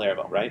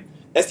Laravel, right?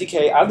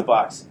 SDK out of the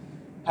box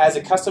has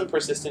a custom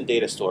persistent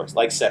data stores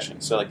like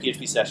sessions. So like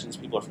PHP sessions,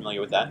 people are familiar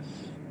with that.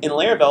 In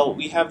Laravel,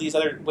 we have these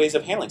other ways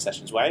of handling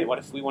sessions, right? What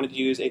if we wanted to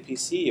use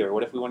APC, or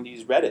what if we wanted to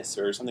use Redis,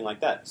 or something like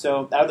that?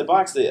 So out of the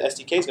box, the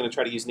SDK is going to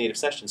try to use native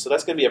sessions. So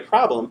that's going to be a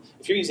problem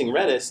if you're using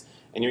Redis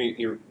and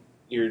you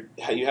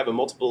have a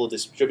multiple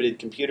distributed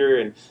computer,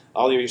 and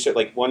all your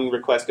like one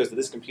request goes to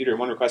this computer and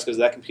one request goes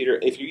to that computer.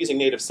 If you're using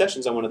native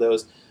sessions on one of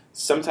those,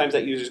 sometimes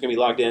that user is going to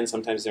be logged in,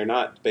 sometimes they're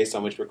not, based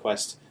on which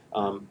request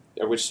or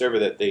which server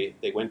that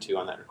they went to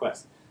on that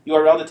request.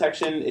 URL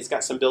detection, it's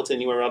got some built-in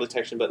URL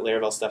detection, but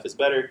Laravel stuff is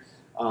better.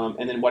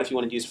 And then what if you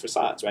want to use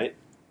facades, right?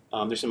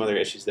 There's some other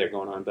issues there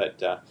going on, but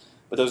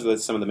those are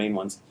some of the main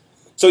ones.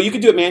 So you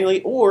could do it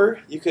manually, or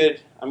you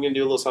could, I'm going to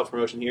do a little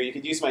self-promotion here, you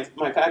could use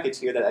my package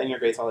here that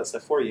integrates all that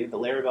stuff for you, the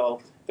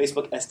Laravel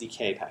Facebook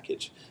SDK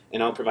package.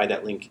 And I'll provide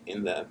that link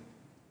in the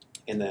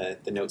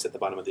notes at the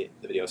bottom of the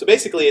video. So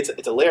basically, it's a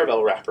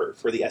Laravel wrapper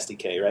for the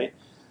SDK, right?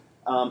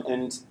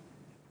 And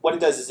what it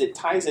does is it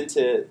ties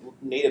into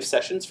native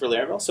sessions for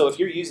Laravel. So if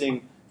you're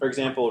using, for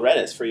example,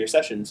 Redis for your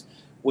sessions,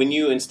 when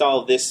you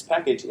install this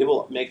package, it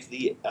will make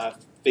the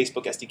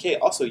Facebook SDK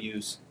also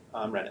use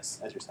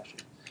Redis as your session.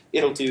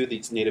 It'll do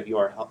the native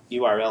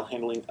URL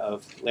handling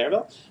of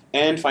Laravel.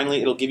 And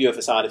finally, it'll give you a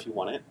facade if you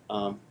want it.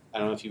 I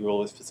don't know if you roll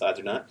with facades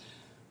or not.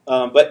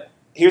 But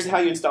here's how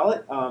you install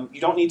it.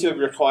 You don't need to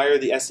require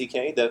the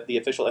SDK, the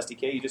official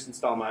SDK. You just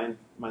install my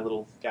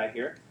little guy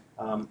here.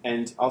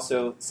 And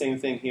also, same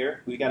thing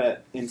here. We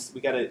gotta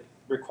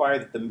require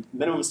that the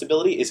minimum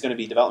stability is going to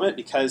be development,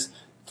 because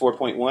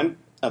 4.1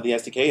 of the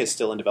SDK is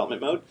still in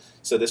development mode.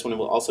 So this one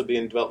will also be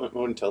in development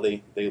mode until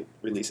they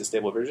release a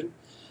stable version.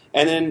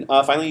 And then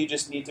finally, you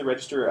just need to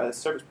register a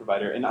service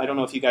provider. And I don't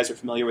know if you guys are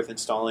familiar with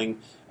installing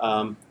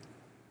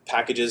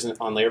packages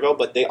on Laravel,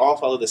 but they all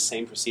follow the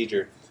same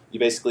procedure. You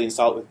basically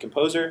install it with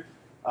Composer.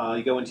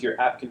 You go into your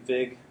app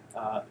config.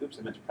 Oops,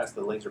 I meant to press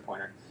the laser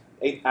pointer.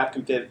 App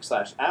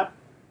config/app.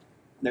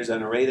 There's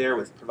an array there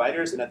with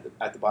providers, and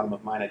at the bottom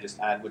of mine, I just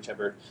add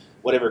whatever,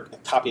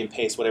 copy and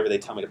paste whatever they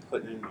tell me to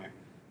put in there.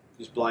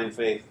 Just blind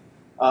faith.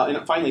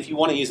 And finally, if you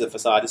want to use a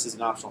facade, this is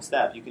an optional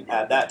step. You can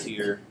add that to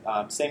your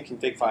same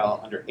config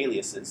file under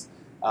aliases.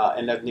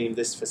 And I've named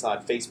this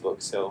facade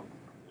Facebook, so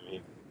I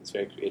mean, it's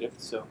very creative.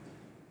 So,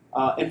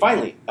 and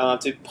finally,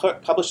 to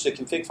publish the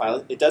config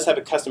file, it does have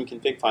a custom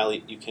config file.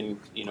 You can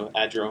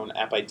add your own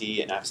app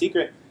ID and app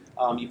secret.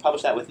 You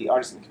publish that with the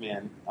artisan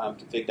command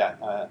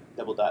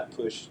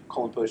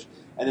config.push:/push,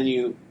 and then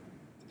you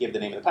give the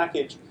name of the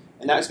package.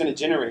 And that is going to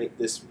generate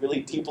this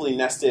really deeply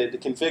nested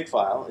config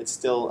file. It's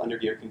still under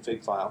your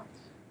config file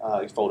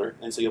folder,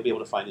 and so you'll be able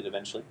to find it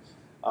eventually.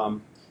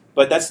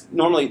 But that's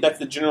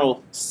the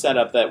general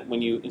setup that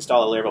when you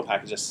install a Laravel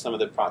package, that's some of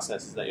the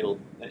processes that you'll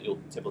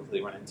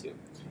typically run into.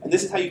 And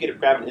this is how you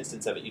grab an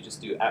instance of it. You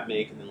just do app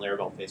make and then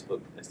Laravel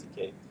Facebook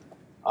SDK.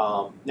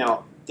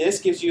 Now, this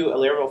gives you a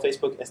Laravel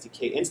Facebook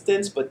SDK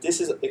instance, but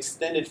this is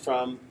extended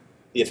from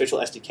the official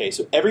SDK.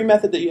 So every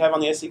method that you have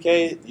on the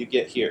SDK, you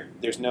get here.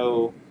 There's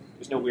no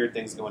weird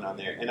things going on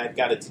there. And I've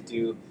got it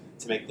to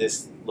make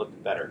this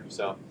look better.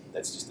 So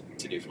that's just a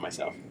to-do for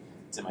myself.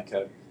 It's in my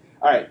code.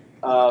 All right.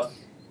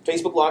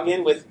 Facebook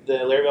login with the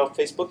Laravel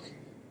Facebook,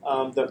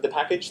 the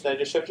package that I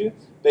just showed you.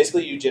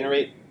 Basically, you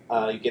generate,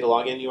 you get a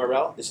login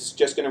URL. This is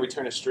just going to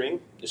return a string,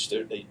 just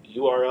a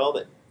URL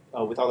that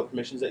with all the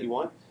permissions that you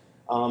want.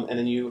 And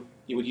then you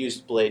would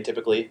use Blade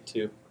typically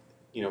to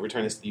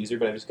return this to the user,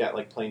 but I've just got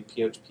like plain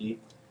PHP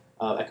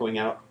echoing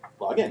out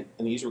login.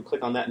 And the user would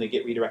click on that and they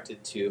get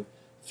redirected to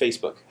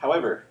Facebook.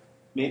 However,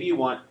 maybe you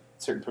want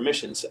certain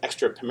permissions,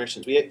 extra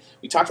permissions. We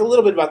talked a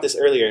little bit about this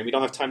earlier, and we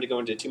don't have time to go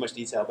into too much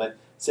detail, but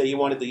say you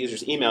wanted the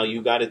user's email,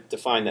 you got to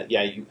define that,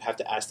 you have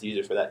to ask the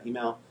user for that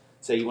email.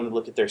 Say you want to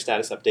look at their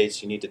status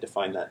updates, you need to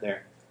define that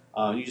there.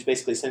 You just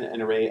basically send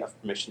an array of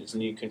permissions,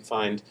 and you can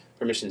find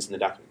permissions in the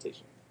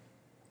documentation.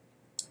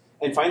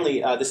 And finally,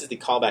 this is the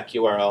callback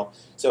URL.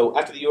 So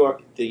after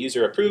the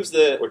user approves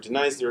or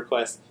denies the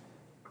request,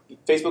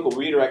 Facebook will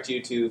redirect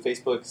you to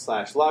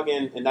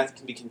Facebook/login, and that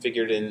can be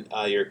configured in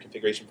your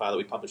configuration file that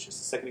we published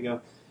just a second ago.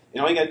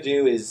 And all you got to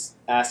do is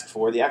ask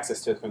for the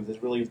access token,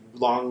 this really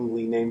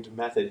longly named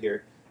method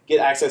here, get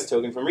access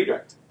token from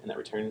redirect, and that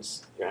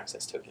returns your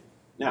access token.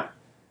 Now,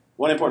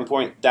 one important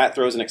point, that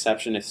throws an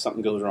exception if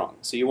something goes wrong.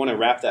 So you want to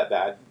wrap that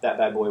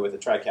bad boy with a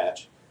try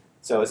catch.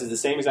 So this is the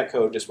same exact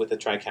code, just with a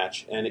try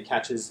catch, and it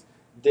catches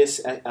this.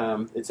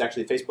 It's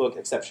actually Facebook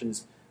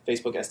exceptions,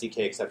 Facebook SDK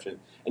exception.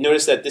 And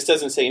notice that this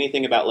doesn't say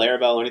anything about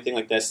Laravel or anything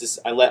like this.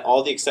 I let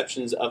all the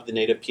exceptions of the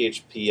native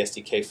PHP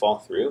SDK fall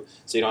through,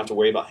 so you don't have to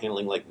worry about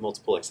handling like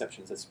multiple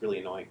exceptions. That's really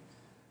annoying.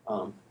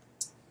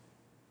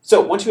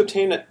 So once you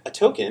obtain a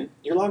token,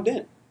 you're logged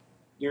in.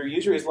 Your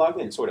user is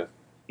logged in, sort of.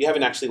 You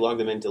haven't actually logged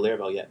them into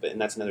Laravel yet, and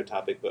that's another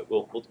topic, but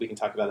we can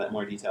talk about that in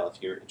more detail if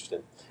you're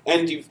interested.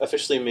 And you've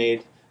officially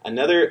made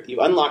you've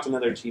unlocked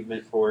another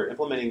achievement for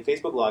implementing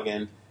Facebook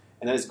login,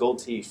 and that is Gold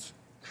Teeth.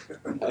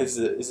 This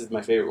is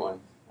my favorite one,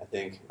 I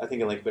think. I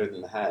think I like it better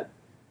than the hat,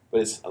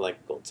 but I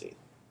like Gold Teeth.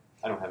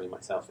 I don't have any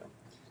myself, though.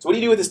 So what do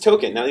you do with this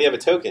token? Now that you have a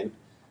token,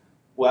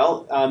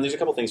 well, there's a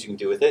couple things you can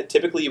do with it.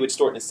 Typically, you would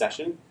store it in a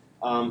session.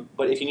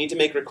 But if you need to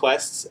make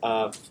requests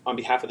on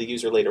behalf of the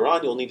user later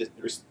on, you'll need to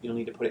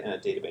put it in a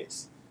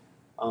database.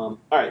 All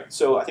right,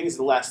 so I think this is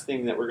the last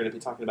thing that we're going to be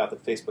talking about, the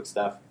Facebook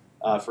stuff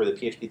for the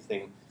PHP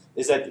thing,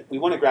 is that we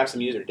want to grab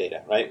some user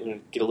data, right? We're going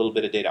to get a little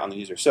bit of data on the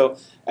user. So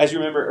as you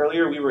remember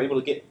earlier, we were able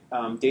to get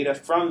data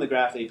from the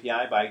Graph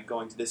API by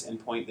going to this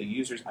endpoint, the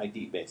user's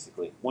ID,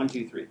 basically,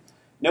 123.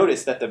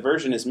 Notice that the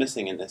version is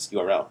missing in this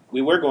URL.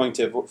 We were going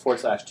to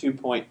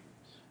 /2.2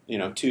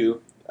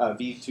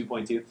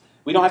 v2.2.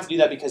 We don't have to do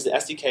that because the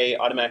SDK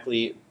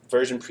automatically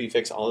version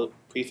prefixes all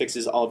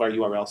of our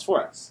URLs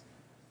for us.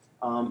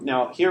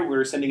 Now here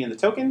we're sending in the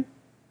token.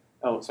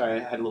 Oh, sorry,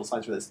 I had a little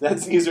slide for this.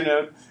 That's the user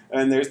node,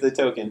 and there's the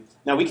token.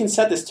 Now we can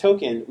set this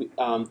token,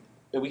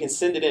 we can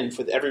send it in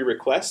for every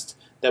request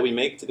that we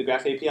make to the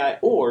Graph API,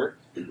 or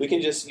we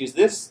can just use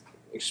this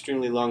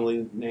extremely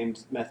longly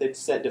named method,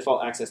 set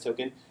default access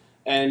token,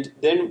 and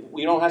then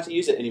we don't have to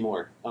use it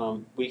anymore.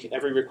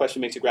 Every request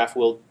we make to Graph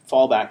will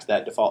fall back to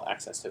that default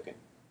access token.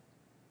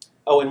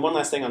 Oh, and one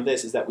last thing on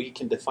this is that we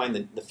can define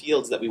the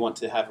fields that we want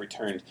to have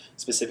returned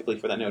specifically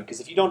for that node. Because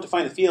if you don't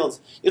define the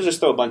fields, it'll just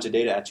throw a bunch of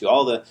data at you,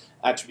 all the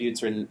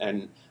attributes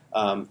and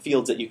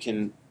fields that you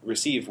can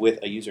receive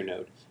with a user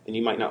node, and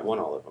you might not want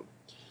all of them.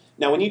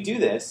 Now, when you do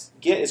this,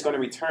 Get is going to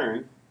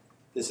return,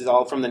 this is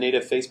all from the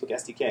native Facebook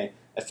SDK,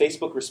 a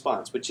Facebook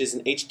response, which is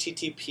an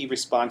HTTP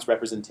response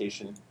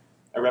representation,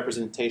 a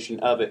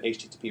representation of an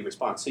HTTP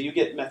response. So you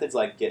get methods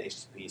like get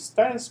HTTP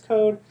status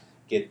code,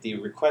 get the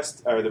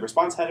request or the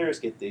response headers,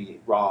 get the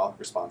raw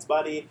response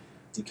body,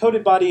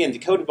 decoded body, and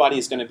decoded body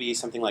is going to be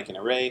something like an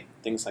array,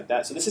 things like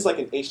that. So this is like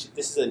an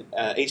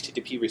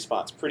HTTP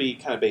response, pretty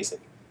kind of basic.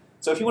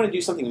 So if you want to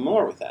do something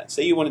more with that,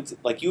 say you wanted to,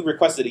 like you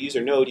requested a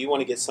user node, you want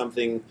to get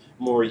something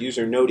more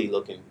user node-y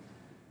looking.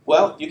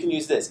 Well, you can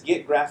use this,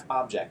 get graph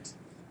object,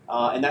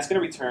 and that's going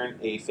to return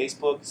a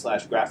Facebook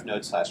 /graph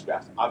node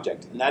 /graph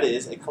object, and that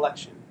is a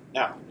collection.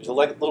 Now, there's a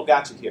little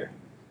gotcha here.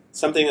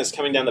 Something that's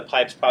coming down the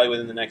pipes probably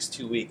within the next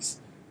 2 weeks.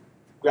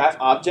 Graph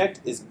object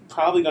is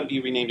probably going to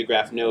be renamed to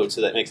graph node, so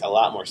that makes a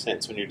lot more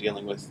sense when you're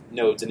dealing with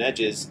nodes and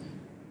edges.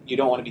 You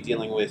don't want to be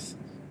dealing with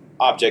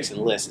objects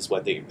and lists is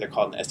what they're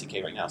called in the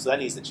SDK right now, so that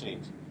needs to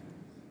change.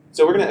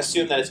 So we're going to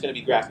assume that it's going to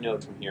be graph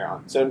node from here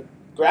on. So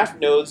graph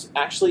nodes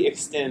actually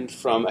extend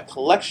from a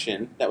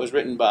collection that was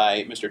written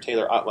by Mr.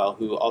 Taylor Otwell,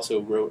 who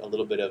also wrote a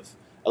little bit of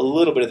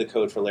the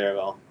code for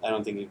Laravel. I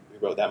don't think he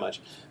wrote that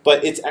much.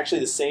 But it's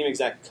actually the same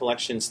exact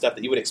collection stuff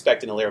that you would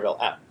expect in a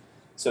Laravel app.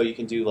 So you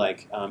can do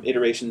like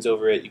iterations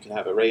over it. You can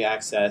have array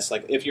access.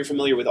 Like if you're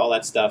familiar with all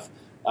that stuff,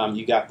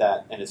 you got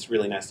that, and it's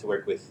really nice to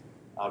work with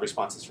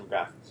responses from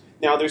Graph.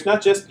 Now, there's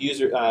not just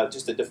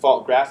just a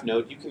default Graph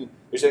node.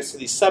 There's actually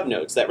these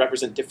subnodes that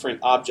represent different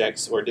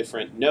objects or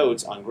different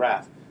nodes on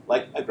Graph,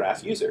 like a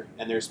Graph user.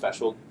 And they're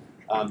special.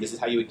 This is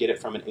how you would get it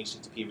from an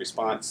HTTP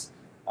response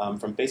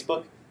from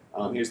Facebook.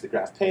 Here's the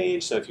Graph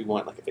page, so if you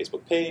want like a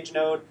Facebook page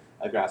node,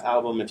 a Graph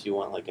album if you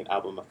want like an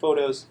album of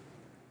photos.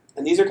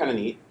 And these are kind of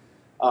neat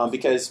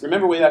because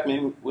remember way back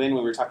when we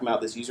were talking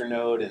about this user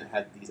node and it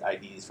had these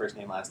IDs, first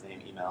name, last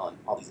name, email, and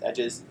all these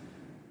edges.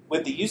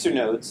 With the user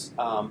nodes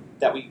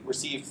that we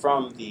receive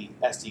from the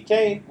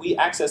SDK, we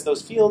access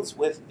those fields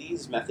with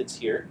these methods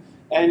here.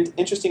 And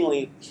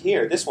interestingly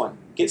here, this one,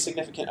 get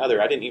significant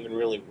other. I didn't even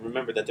really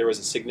remember that there was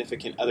a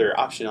significant other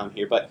option on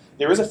here, but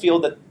there is a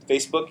field that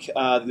Facebook,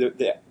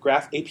 the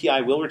Graph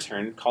API will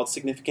return called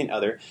significant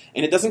other,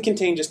 and it doesn't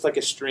contain just like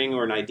a string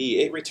or an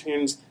ID. It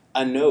returns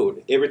a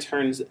node. It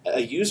returns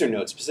a user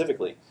node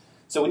specifically.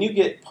 So when you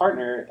get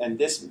partner and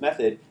this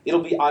method,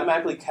 it'll be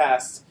automatically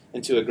cast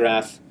into a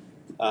Graph.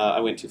 I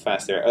went too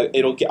fast there.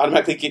 It'll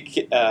automatically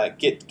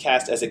get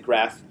cast as a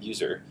Graph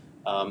user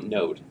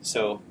node.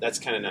 So that's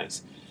kind of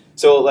nice.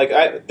 So like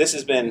this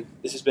has been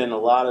a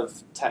lot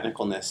of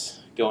technicalness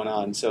going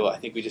on. So I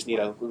think we just need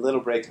a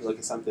little break to look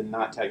at something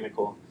not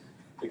technical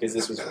because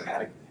this was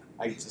I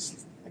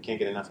can't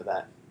get enough of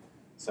that.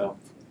 So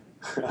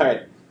all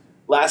right,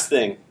 last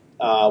thing.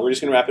 We're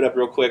just going to wrap it up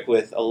real quick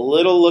with a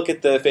little look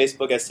at the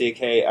Facebook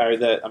SDK, or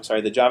the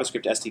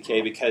JavaScript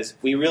SDK, because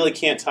we really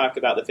can't talk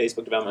about the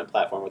Facebook development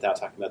platform without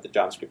talking about the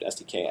JavaScript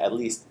SDK, at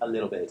least a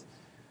little bit.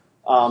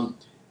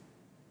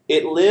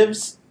 It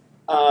lives,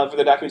 for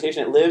the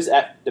documentation, it lives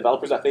at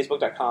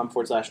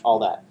developers.facebook.com/all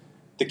that.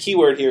 The key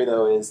word here,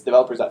 though, is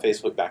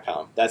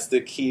developers.facebook.com. That's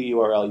the key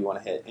URL you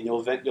want to hit, and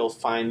you'll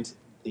find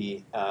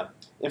the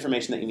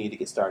information that you need to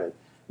get started.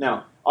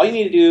 Now, all you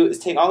need to do is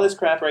take all this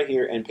crap right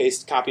here and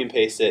copy and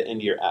paste it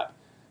into your app.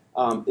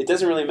 It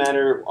doesn't really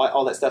matter what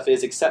all that stuff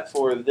is, except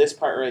for this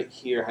part right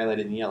here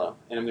highlighted in yellow.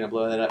 And I'm going to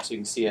blow that up so you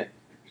can see it.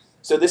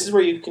 So this is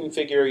where you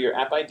configure your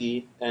app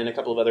ID and a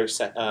couple of other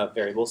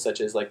variables,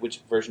 such as like which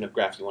version of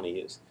Graph you want to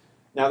use.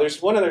 Now,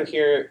 there's one other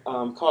here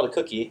called a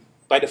cookie.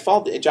 By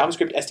default, the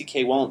JavaScript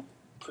SDK won't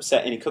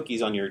set any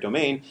cookies on your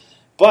domain,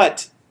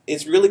 but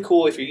it's really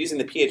cool if you're using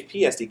the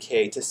PHP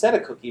SDK to set a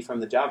cookie from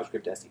the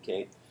JavaScript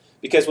SDK.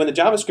 Because when the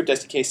JavaScript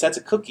SDK sets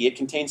a cookie, it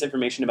contains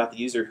information about the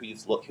user who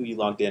you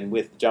logged in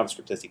with the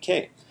JavaScript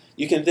SDK.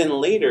 You can then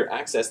later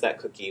access that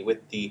cookie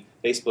with the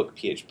Facebook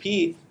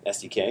PHP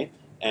SDK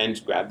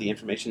and grab the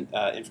information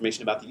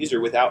about the user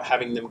without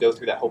having them go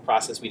through that whole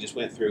process we just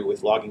went through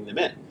with logging them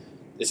in.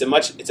 It's a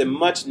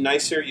much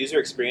nicer user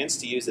experience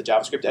to use the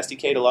JavaScript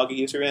SDK to log a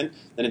user in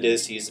than it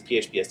is to use the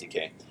PHP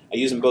SDK. I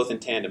use them both in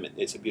tandem.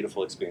 It's a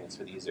beautiful experience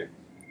for the user.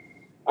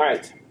 All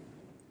right.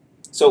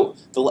 So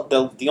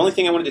the only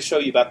thing I wanted to show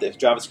you about the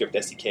JavaScript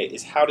SDK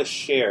is how to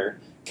share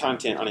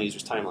content on a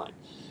user's timeline.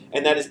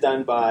 And that is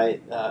done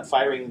by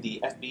firing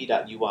the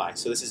fb.ui.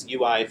 So this is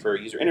UI for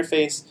user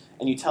interface,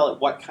 and you tell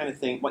it what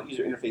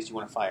user interface you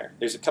want to fire.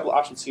 There's a couple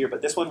options here,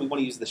 but this one we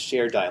want to use the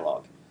share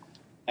dialog.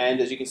 And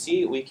as you can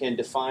see, we can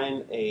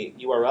define a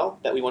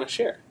URL that we want to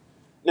share.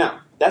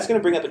 Now, that's going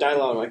to bring up a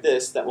dialog like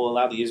this that will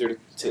allow the user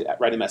to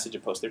write a message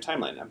and post their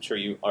timeline. I'm sure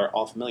you are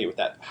all familiar with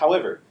that.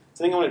 However,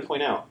 something I wanted to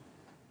point out,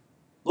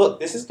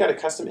 look, this has got a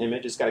custom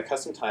image, it's got a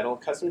custom title,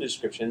 custom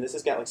description, this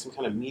has got like some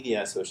kind of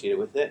media associated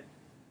with it.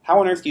 How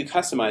on earth do you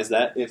customize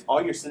that if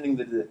all you're sending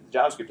the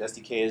JavaScript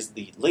SDK is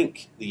the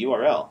link, the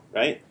URL,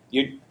 right?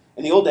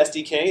 In the old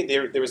SDK,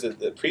 there was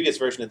the previous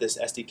version of this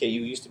SDK,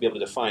 you used to be able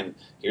to define,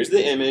 here's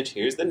the image,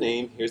 here's the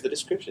name, here's the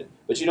description.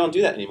 But you don't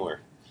do that anymore.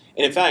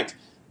 And in fact,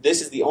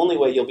 this is the only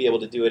way you'll be able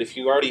to do it. If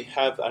you already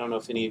have, I don't know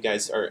if any of you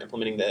guys are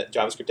implementing the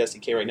JavaScript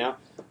SDK right now,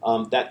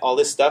 that all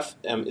this stuff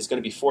is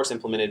going to be force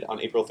implemented on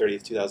April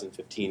 30th,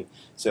 2015.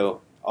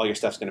 So all your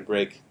stuff's going to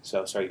break.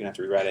 So sorry, you're going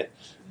to have to rewrite it.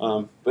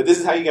 But this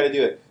is how you got to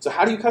do it. So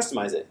how do you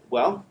customize it?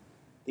 Well,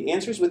 the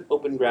answer is with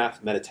Open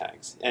Graph meta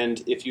tags.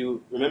 And if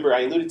you remember,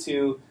 I alluded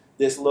to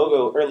this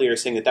logo earlier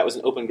saying that was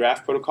an Open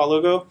Graph protocol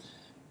logo.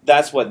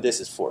 That's what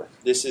this is for.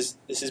 This is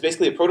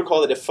basically a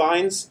protocol that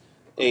defines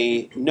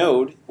a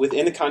node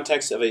within the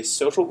context of a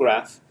social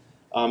graph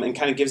and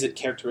kind of gives it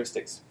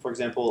characteristics. For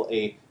example,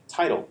 a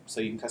title.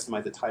 So you can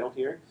customize the title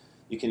here.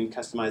 You can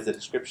customize the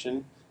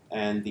description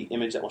and the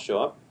image that will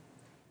show up.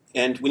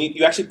 And when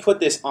you actually put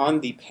this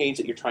on the page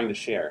that you're trying to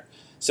share.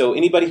 So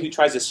anybody who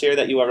tries to share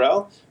that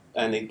URL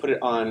and they put it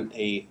on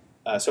a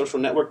social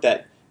network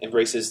that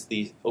embraces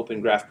the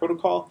Open Graph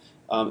protocol,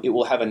 it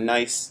will have a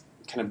nice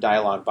kind of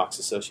dialog box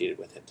associated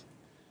with it.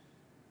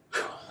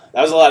 Whew.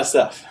 That was a lot of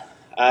stuff.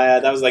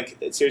 That was like,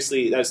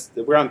 seriously,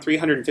 we're on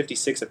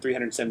 356 of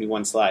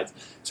 371 slides.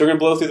 So we're going to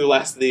blow through the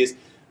last of these.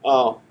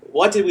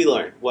 What did we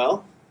learn?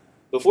 Well,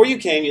 before you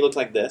came, you looked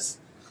like this.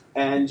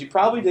 And you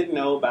probably didn't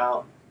know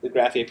about the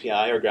Graph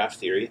API or Graph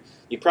Theory.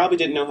 You probably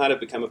didn't know how to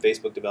become a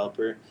Facebook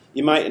developer.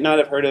 You might not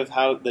have heard of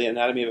how the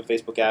anatomy of a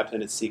Facebook app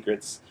and its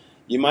secrets.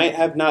 You might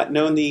have not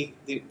known the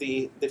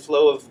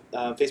flow of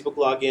Facebook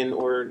login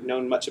or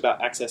known much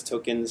about access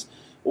tokens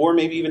or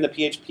maybe even the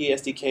PHP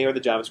SDK or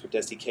the JavaScript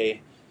SDK.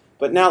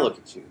 But now look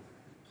at you.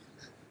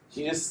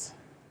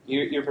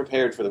 You're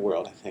prepared for the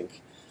world, I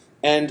think.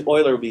 And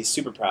Euler will be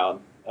super proud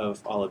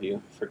of all of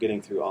you for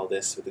getting through all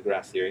this with the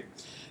Graph Theory.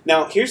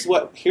 Now, here's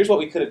what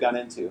we could have gone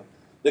into.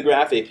 The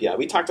Graph API.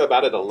 We talked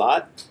about it a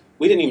lot.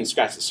 We didn't even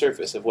scratch the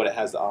surface of what it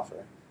has to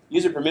offer.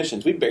 User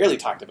permissions. We barely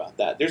talked about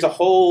that. There's a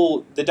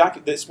whole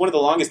it's one of the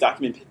longest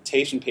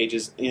documentation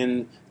pages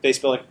in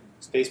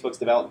Facebook's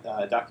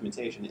development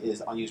documentation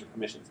is on user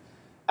permissions.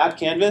 App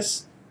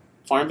Canvas,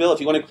 Farmville.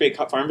 If you want to create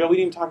Farmville, we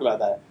didn't even talk about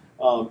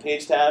that.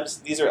 Page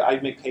tabs. I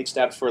make page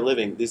tabs for a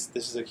living. This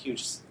is a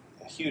huge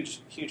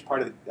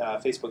part of the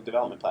Facebook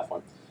development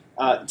platform.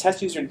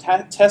 Test user and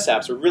test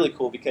apps are really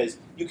cool because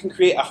you can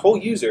create a whole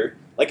user,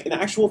 like an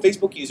actual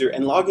Facebook user,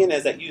 and log in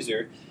as that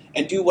user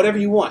and do whatever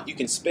you want. You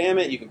can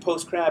spam it, you can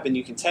post crap, and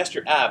you can test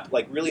your app,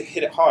 like really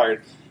hit it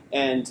hard,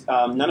 and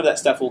none of that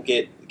stuff will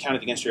get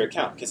counted against your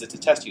account because it's a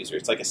test user.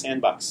 It's like a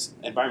sandbox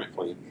environment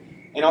for you.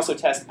 And also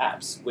test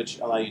apps, which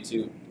allow you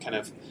to kind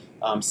of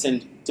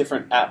send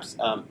different apps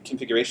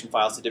configuration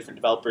files to different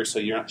developers so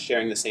you're not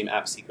sharing the same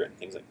app secret and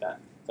things like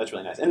that. That's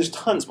really nice. And there's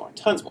tons more.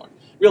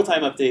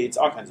 Real-time updates,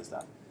 all kinds of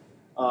stuff.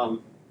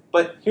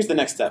 But here's the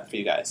next step for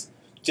you guys.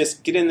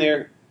 Just get in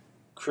there,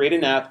 create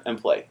an app,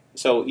 and play.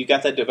 So you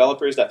got that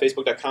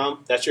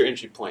developers.facebook.com. That's your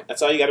entry point.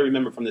 That's all you got to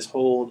remember from this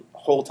whole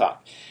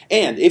talk.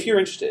 And if you're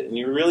interested and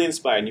you're really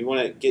inspired and you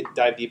want to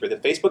dive deeper, the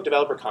Facebook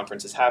Developer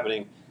Conference is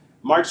happening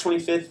March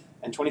 25th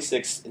and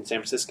 26th in San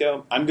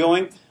Francisco. I'm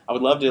going. I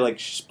would love to like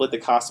split the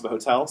cost of a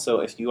hotel. So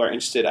if you are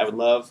interested, I would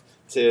love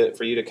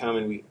for you to come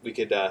and we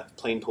could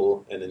plane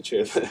pool and then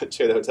share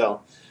the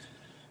hotel.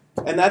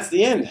 And that's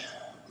the end.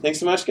 Thanks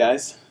so much,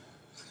 guys.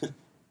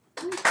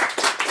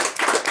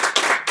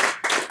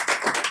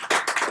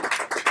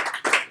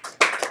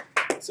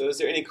 So is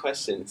there any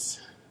questions?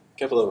 A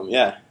couple of them,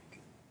 yeah.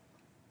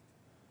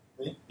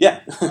 Me?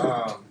 Yeah.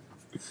 I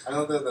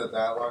know that the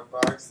dialog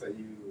box that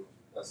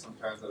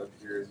sometimes that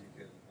appears, you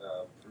can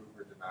approve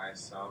or deny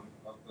some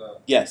of the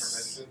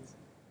permissions.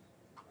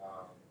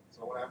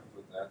 So what happens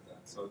with that then?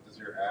 So does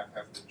your app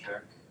have to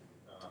check,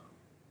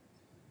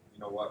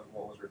 what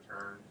was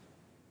returned,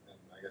 and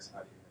I guess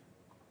how do you?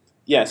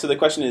 Yeah. So the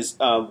question is,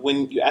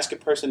 when you ask a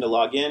person to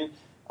log in,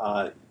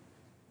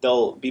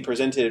 they'll be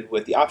presented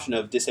with the option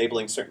of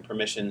disabling certain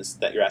permissions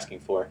that you're asking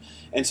for.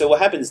 And so what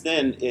happens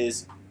then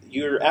is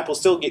your app will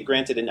still get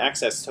granted an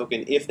access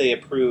token if they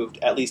approved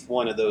at least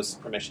one of those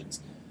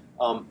permissions.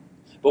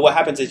 But what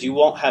happens is you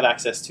won't have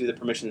access to the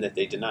permission that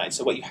they denied.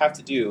 So what you have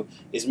to do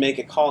is make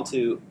a call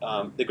to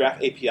the Graph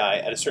API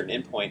at a certain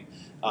endpoint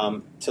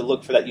to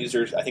look for that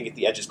user's, I think at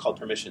the edge is called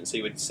permission. So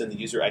you would send the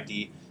user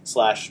ID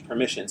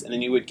 /permissions, and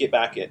then you would get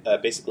back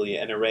basically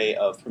an array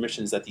of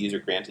permissions that the user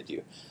granted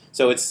you.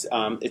 So it's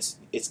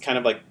kind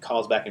of like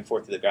calls back and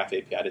forth to the Graph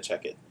API to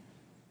check it.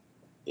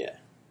 Yeah,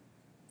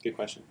 good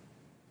question.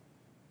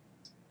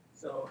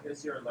 So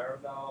is your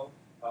Laravel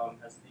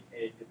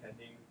SDK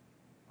depending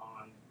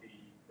on the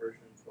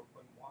version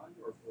 4.1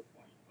 or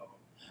 4.0?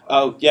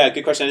 Oh, yeah,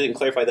 good question. I didn't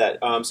clarify that.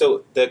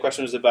 So the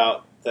question was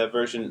about the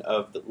version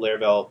of the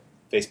Laravel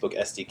Facebook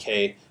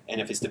SDK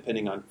and if it's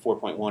depending on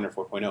 4.1 or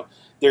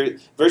 4.0.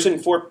 Version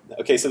 4,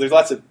 okay, so there's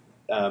lots of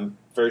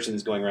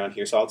versions going around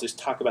here, so I'll just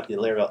talk about the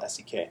Laravel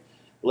SDK.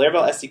 The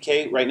Laravel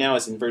SDK right now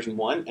is in version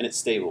 1, and it's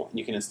stable. And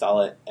you can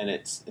install it, and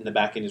it's in the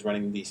backend is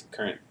running the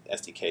current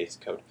SDK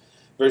code.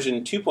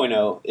 Version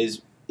 2.0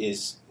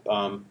 is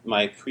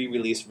my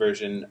pre-release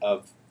version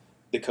of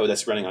the code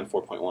that's running on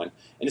 4.1. And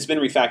it's been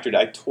refactored.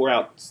 I tore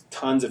out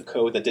tons of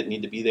code that didn't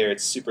need to be there.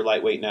 It's super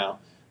lightweight now,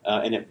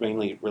 and it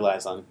mainly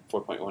relies on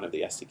 4.1 of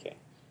the SDK.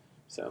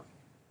 So,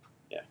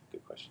 yeah,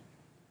 good question.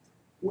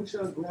 Which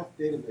graph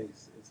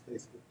database is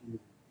Facebook using?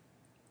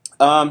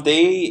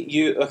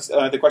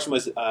 The question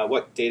was,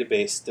 what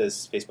database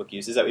does Facebook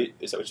use? Is that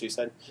what you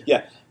said?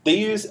 Yeah, they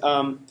use.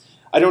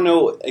 I don't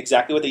know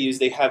exactly what they use.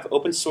 They have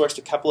open sourced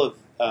a couple of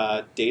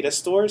data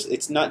stores.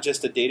 It's not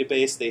just a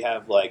database. They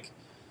have like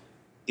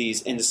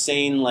these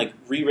insane, like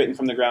rewritten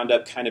from the ground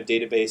up kind of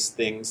database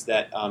things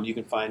that you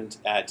can find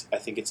at, I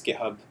think it's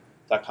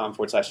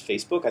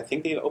github.com/Facebook. I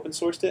think they open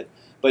sourced it.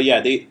 But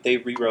yeah, they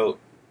rewrote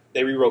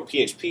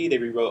PHP. They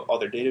rewrote all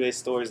their database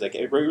stores. Like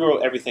they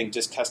rewrote everything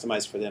just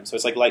customized for them. So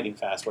it's like lightning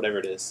fast, whatever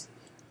it is.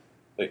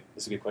 Wait,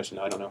 that's a good question.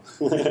 No, I don't know.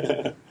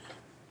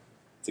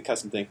 It's a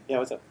custom thing. Yeah,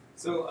 what's up?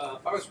 So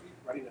if I was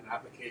writing an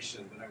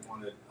application that I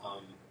wanted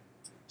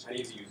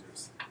Chinese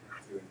users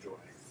to enjoy,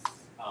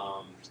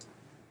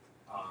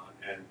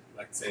 and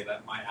like say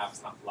that my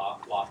app's not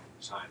blocked in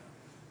China,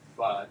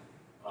 but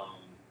I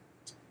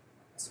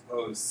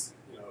suppose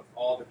if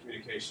all the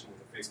communication with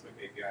the Facebook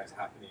API is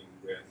happening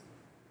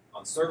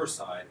on server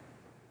side,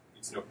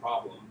 it's no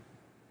problem.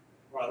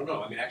 Well, I don't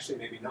know. I mean, actually,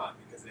 maybe not,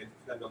 because for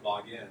them to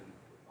log in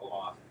with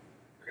OAuth,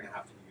 they're going to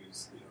have to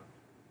use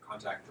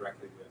contact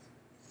directly with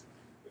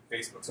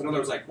Facebook. So in other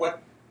words, like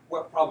what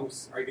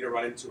problems are you going to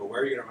run into, or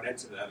where are you going to run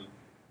into them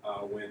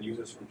when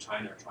users from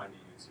China are trying to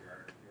use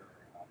your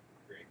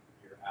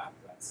app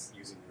that's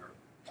using your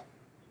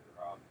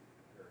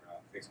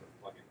Facebook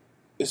plugin?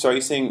 So are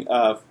you saying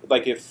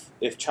like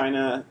if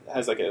China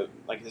has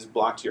has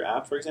blocked your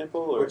app, for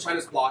example, or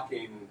China's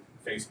blocking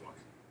Facebook?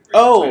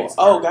 Gotcha.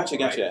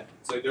 Right?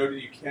 So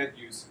you can't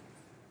use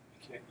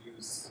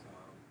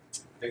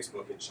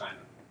Facebook in China.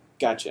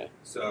 Gotcha.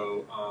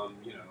 So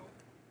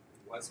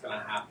what's going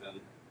to happen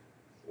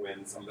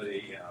when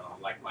somebody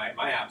like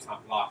my app's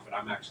not blocked, but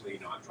I'm actually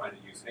I'm trying to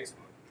use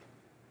Facebook?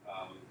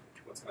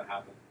 What's going to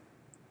happen?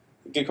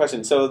 Good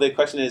question. So the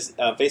question is,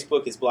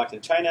 Facebook is blocked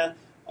in China.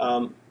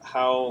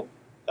 How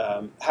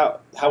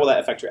will that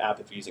affect your app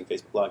if you're using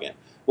Facebook login?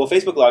 Well,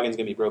 Facebook login is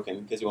going to be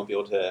broken because you won't be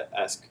able to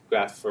ask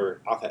Graph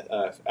for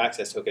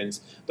access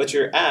tokens. But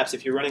your apps,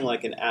 if you're running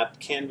like an app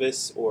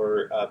canvas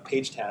or a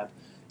page tab,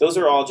 those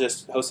are all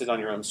just hosted on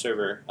your own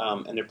server,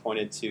 and they're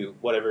pointed to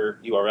whatever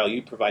URL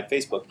you provide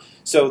Facebook.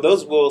 So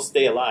those will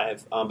stay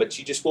alive, but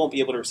you just won't be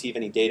able to receive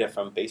any data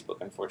from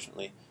Facebook,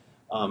 unfortunately.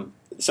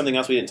 Something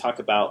else we didn't talk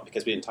about,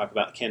 because we didn't talk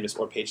about Canvas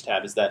or Page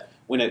Tab, is that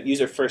when a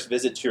user first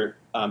visits your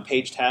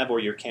Page Tab or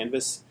your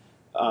Canvas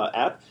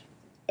app,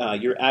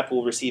 your app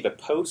will receive a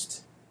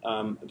post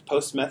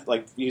method.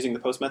 Like using the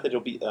post method,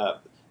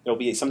 there'll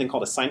be something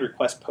called a signed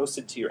request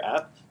posted to your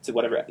app, to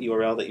whatever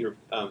URL that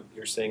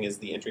you're saying is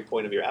the entry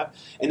point of your app,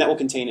 and that will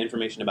contain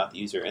information about the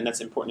user. And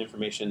that's important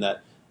information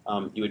that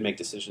you would make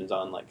decisions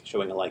on like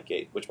showing a like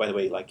gate, which by the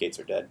way, like gates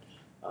are dead.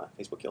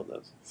 Facebook killed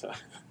those. So,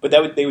 but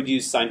they would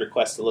use signed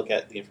requests to look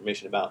at the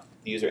information about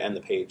the user and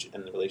the page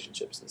and the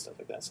relationships and stuff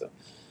like that. So,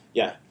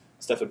 yeah,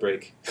 stuff would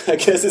break, I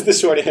guess is the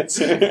short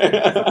answer.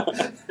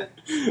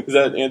 Does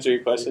that answer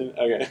your question?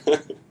 Okay.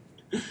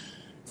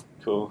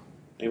 Cool.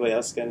 Anybody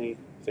else got any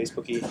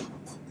Facebook-y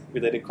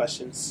related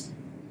questions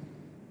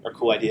or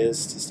cool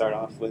ideas to start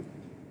off with?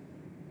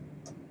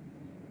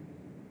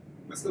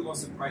 What's the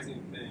most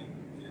surprising thing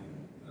in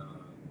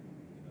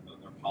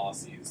their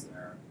policies,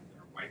 their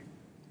white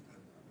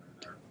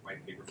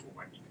paper for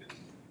what you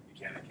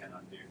can and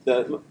cannot do?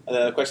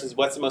 The question is,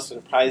 what's the most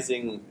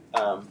surprising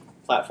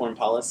platform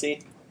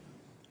policy?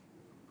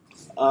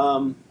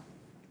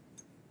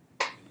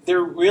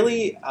 They're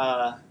really,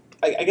 I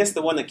guess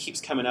the one that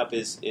keeps coming up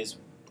is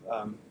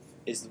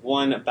the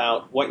one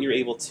about what you're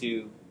able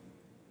to,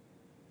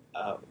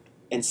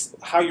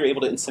 how you're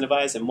able to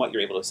incentivize and what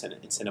you're able to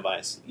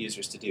incentivize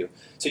users to do.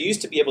 So you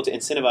used to be able to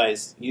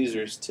incentivize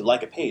users to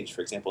like a page,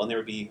 for example, and there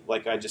would be,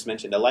 like I just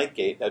mentioned, a like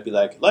gate that would be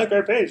like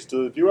our page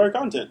to view our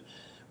content.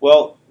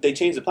 Well, they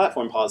changed the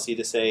platform policy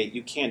to say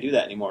you can't do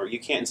that anymore. You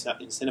can't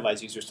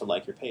incentivize users to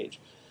like your page.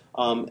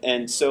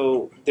 And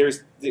so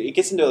it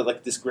gets into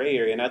like this gray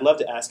area, and I'd love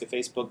to ask a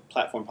Facebook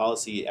platform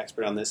policy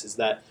expert on this, is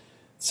that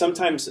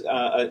sometimes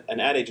an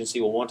ad agency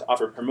will want to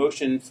offer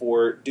promotion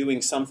for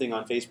doing something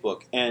on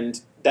Facebook,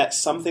 and that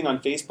something on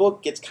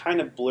Facebook gets kind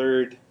of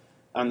blurred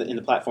in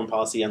the platform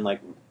policy, and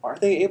like, are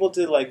they able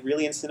to like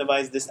really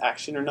incentivize this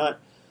action or not?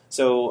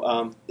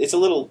 So it's a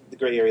little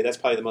gray area. That's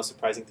probably the most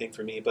surprising thing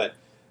for me, but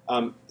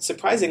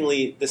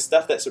surprisingly, the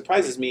stuff that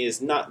surprises me is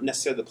not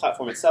necessarily the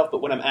platform itself,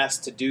 but what I'm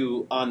asked to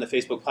do on the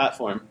Facebook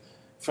platform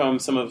from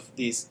some of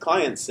these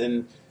clients.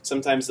 And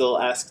sometimes they'll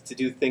ask to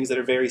do things that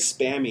are very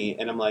spammy,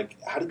 and I'm like,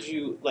 how did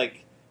you,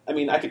 like, I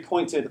mean, I could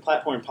point to the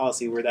platform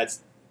policy where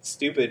that's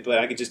stupid, but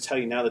I could just tell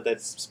you now that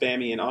that's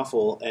spammy and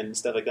awful and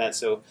stuff like that.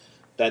 So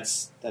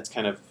that's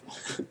kind of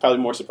probably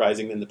more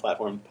surprising than the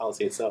platform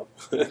policy itself,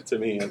 to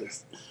me at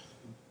least.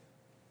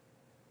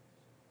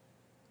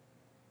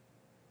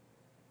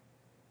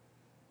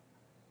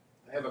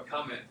 I have a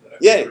comment that I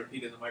Yay. can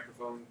repeat in the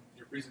microphone.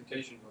 Your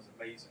presentation was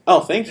amazing.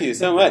 Oh, thank you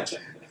so much.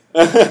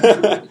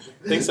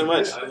 Thanks so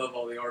much. I love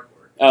all the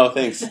artwork. Oh,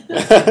 thanks.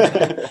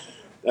 I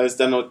was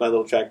done with my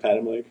little trackpad.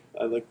 I'm like,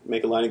 I like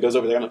make a line, it goes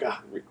over there. I'm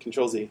like,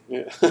 Control Z.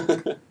 Yeah.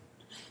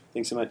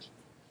 Thanks so much.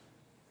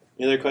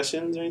 Any other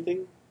questions or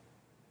anything?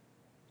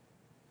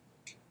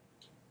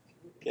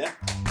 Yeah.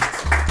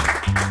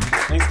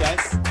 Thanks,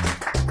 guys.